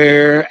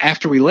where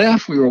after we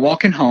left, we were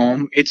walking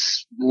home.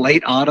 It's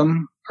late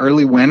autumn,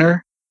 early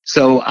winter.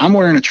 So I'm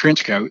wearing a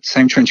trench coat,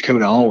 same trench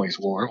coat I always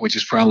wore, which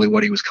is probably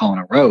what he was calling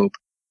a robe.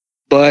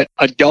 But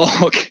a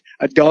dog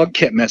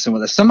kept messing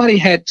with us. Somebody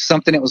had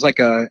something that was like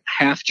a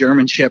half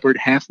German Shepherd,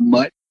 half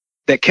mutt,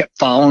 that kept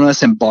following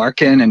us and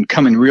barking and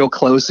coming real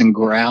close and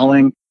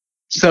growling.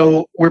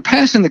 So we're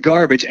passing the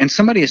garbage and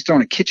somebody has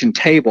thrown a kitchen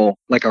table,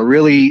 like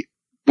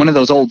one of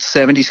those old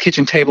 70s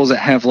kitchen tables that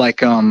have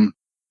like,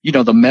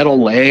 the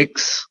metal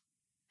legs,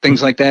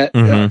 things like that.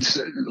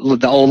 Mm-hmm.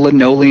 The old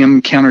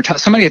linoleum countertop.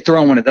 Somebody had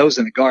thrown one of those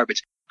in the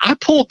garbage. I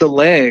pulled the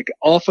leg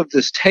off of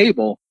this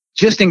table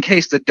just in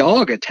case the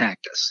dog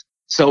attacked us.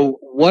 So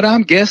what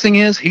I'm guessing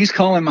is he's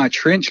calling my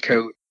trench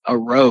coat a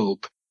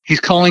robe. He's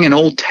calling an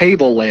old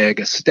table leg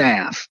a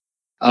staff.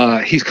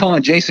 He's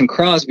calling Jason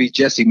Crosby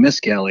Jesse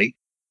Miskelly.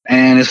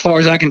 And as far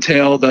as I can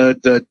tell,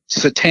 the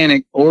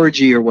satanic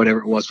orgy or whatever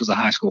it was a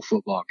high school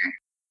football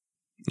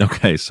game.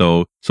 Okay,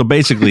 so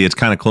basically it's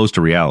kind of close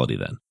to reality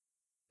then.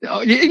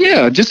 Oh,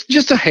 yeah,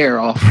 just a hair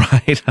off.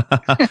 Right.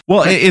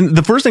 Well, and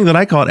the first thing that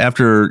I caught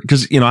after,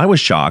 because I was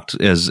shocked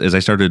as I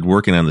started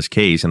working on this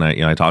case, and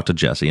I talked to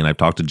Jesse and I've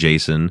talked to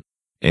Jason.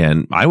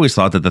 And I always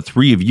thought that the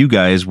 3 of you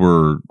guys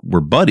were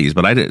buddies,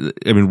 but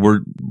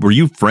were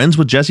you friends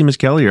with Jesse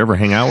Miskelly or ever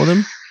hang out with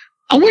him?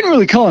 I wouldn't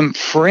really call him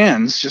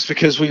friends just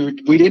because we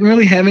didn't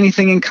really have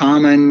anything in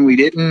common. We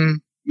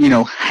didn't,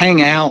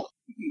 hang out,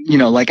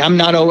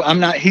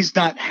 he's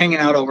not hanging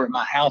out over at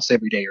my house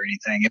every day or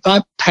anything. If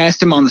I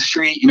passed him on the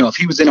street, if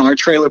he was in our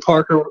trailer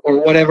park or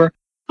whatever,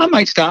 I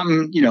might stop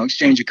and,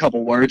 exchange a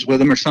couple words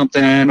with him or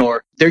something.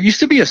 Or there used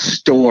to be a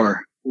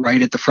store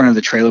right at the front of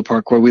the trailer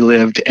park where we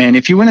lived. And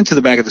if you went into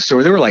the back of the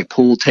store, there were like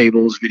pool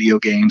tables, video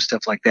games,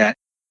 stuff like that.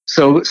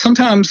 So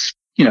sometimes,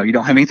 you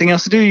don't have anything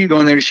else to do. You go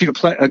in there to shoot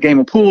a game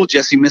of pool.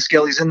 Jesse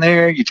Miskelly's in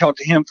there. You talk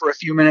to him for a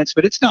few minutes,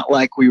 but it's not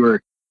like we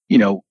were,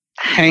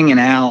 hanging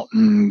out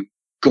and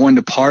going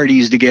to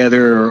parties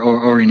together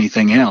or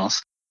anything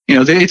else.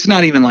 It's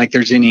not even like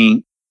there's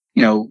any,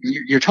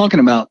 you're talking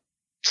about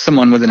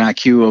someone with an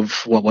IQ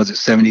of,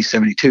 70,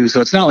 72.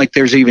 So it's not like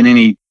there's even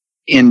any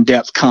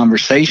in-depth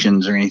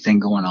conversations or anything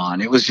going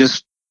on. It was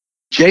just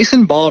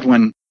Jason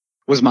Baldwin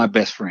was my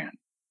best friend.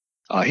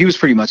 He was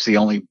pretty much the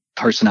only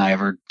person I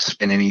ever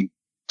spent any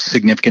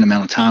significant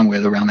amount of time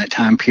with around that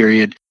time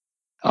period,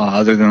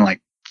 other than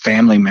like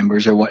family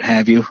members or what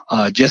have you.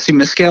 Jesse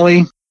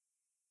Miskelly,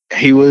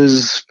 he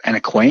was an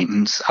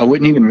acquaintance. I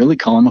wouldn't even really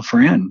call him a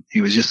friend.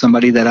 He was just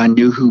somebody that I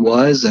knew who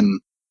was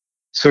and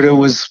sort of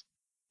was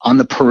on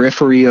the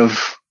periphery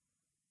of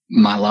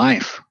my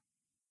life.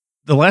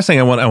 The last thing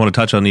I want to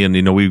touch on,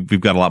 and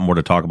we've got a lot more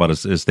to talk about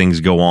as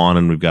things go on,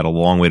 and we've got a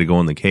long way to go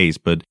in the case.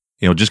 But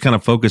just kind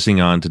of focusing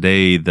on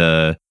today,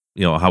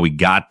 how we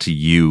got to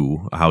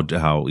you, how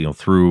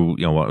through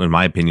in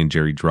my opinion,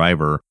 Jerry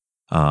Driver.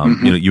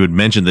 You had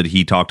mentioned that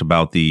he talked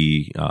about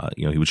he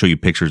would show you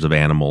pictures of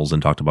animals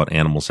and talked about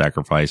animal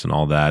sacrifice and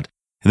all that.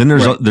 And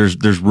then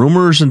there's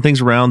rumors and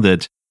things around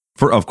that.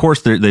 Of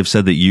course, they've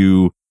said that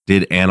you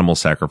did animal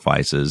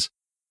sacrifices,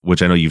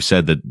 which I know you've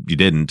said that you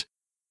didn't.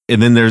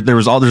 And then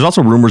there's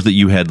also rumors that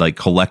you had like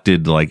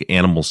collected like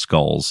animal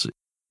skulls.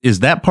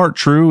 Is that part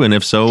true? And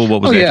if so,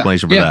 what was the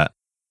explanation for that?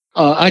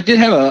 I did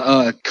have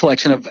a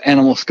collection of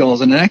animal skulls,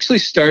 and it actually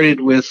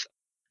started with,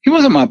 he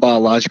wasn't my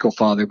biological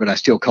father, but I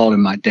still called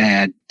him my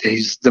dad.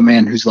 He's the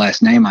man whose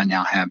last name I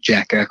now have,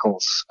 Jack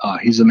Eccles.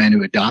 He's the man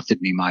who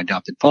adopted me, my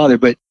adopted father.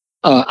 But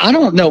I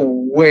don't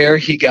know where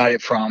he got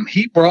it from.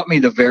 He brought me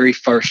the very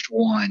first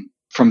one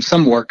from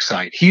some work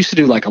site. He used to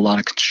do like a lot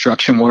of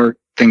construction work,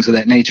 things of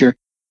that nature.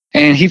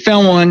 And he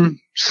found one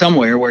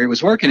somewhere where he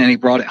was working, and he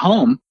brought it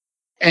home.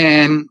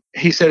 And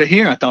he said,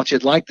 "Here, I thought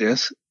you'd like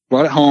this."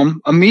 Brought it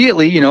home.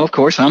 Immediately, of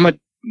course, I'm a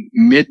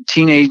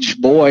mid-teenage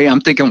boy. I'm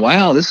thinking,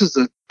 wow, this is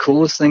the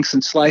coolest thing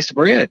since sliced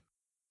bread.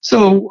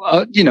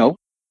 So,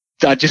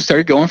 I just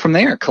started going from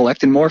there,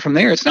 collecting more from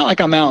there. It's not like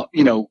I'm out,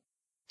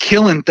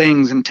 killing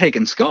things and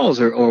taking skulls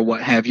or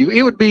what have you.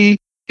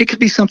 It could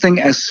be something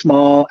as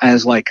small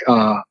as like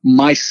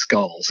mice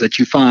skulls that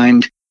you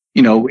find,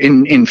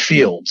 in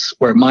fields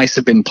where mice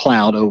have been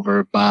plowed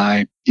over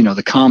by,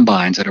 the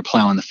combines that are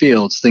plowing the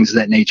fields, things of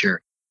that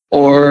nature.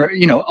 Or,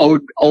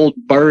 old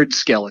bird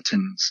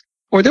skeletons.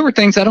 Or there were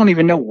things I don't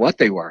even know what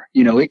they were.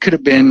 It could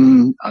have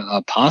been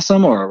a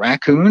possum or a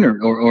raccoon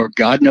or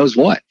God knows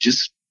what.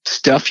 Just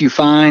stuff you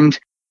find,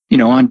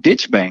 on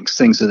ditch banks,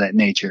 things of that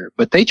nature.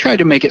 But they tried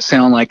to make it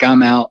sound like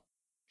I'm out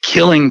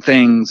killing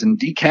things and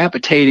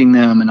decapitating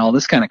them and all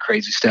this kind of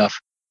crazy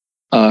stuff.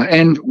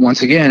 And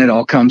once again, it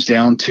all comes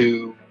down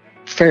to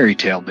fairy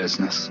tale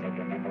business.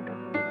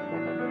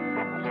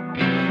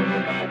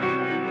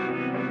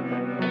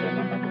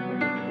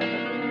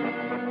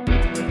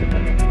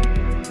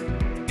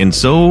 And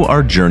so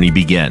our journey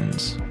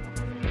begins.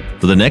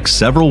 For the next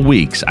several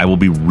weeks, I will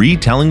be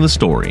retelling the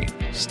story,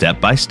 step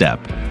by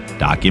step,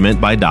 document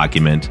by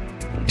document,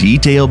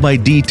 detail by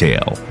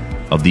detail,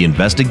 of the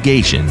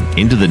investigation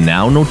into the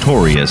now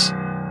notorious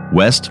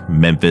West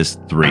Memphis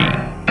 3.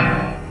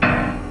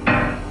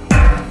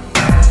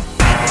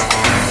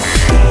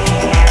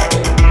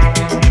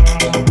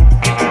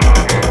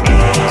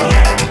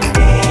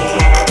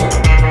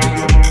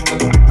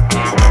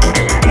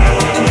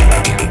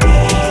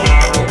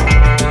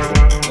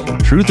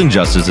 Truth and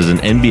Justice is an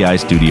NBI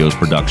Studios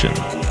production.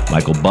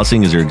 Michael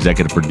Bussing is our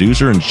executive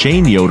producer and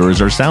Shane Yoder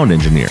is our sound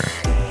engineer.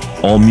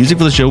 All music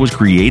for the show was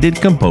created,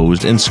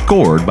 composed, and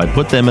scored by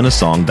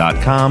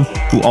PutThemInASong.com,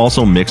 who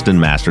also mixed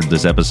and mastered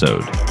this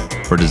episode.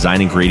 For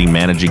designing, creating,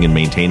 managing, and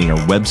maintaining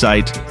our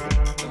website,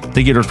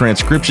 thank you to our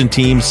transcription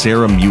team,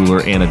 Sarah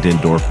Mueller, Anna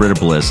Dindorf, Britta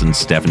Bliss, and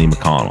Stephanie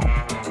McConnell.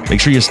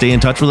 Make sure you stay in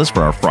touch with us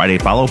for our Friday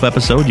follow-up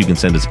episode. You can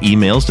send us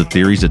emails to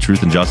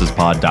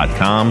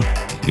theories@truthandjusticepod.com.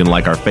 You can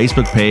like our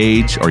Facebook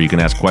page, or you can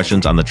ask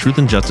questions on the Truth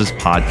and Justice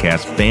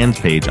Podcast fans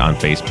page on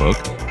Facebook.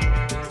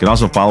 You can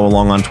also follow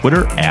along on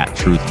Twitter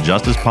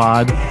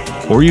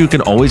 @TruthJusticePod, or you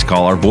can always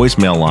call our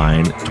voicemail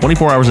line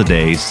 24 hours a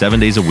day, 7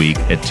 days a week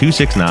at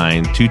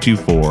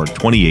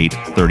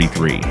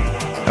 269-224-2833.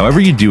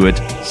 However you do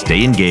it,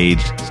 stay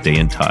engaged, stay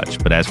in touch.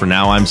 But as for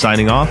now, I'm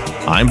signing off.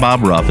 I'm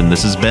Bob Ruff, and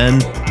this has been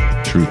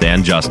Truth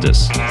and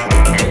Justice.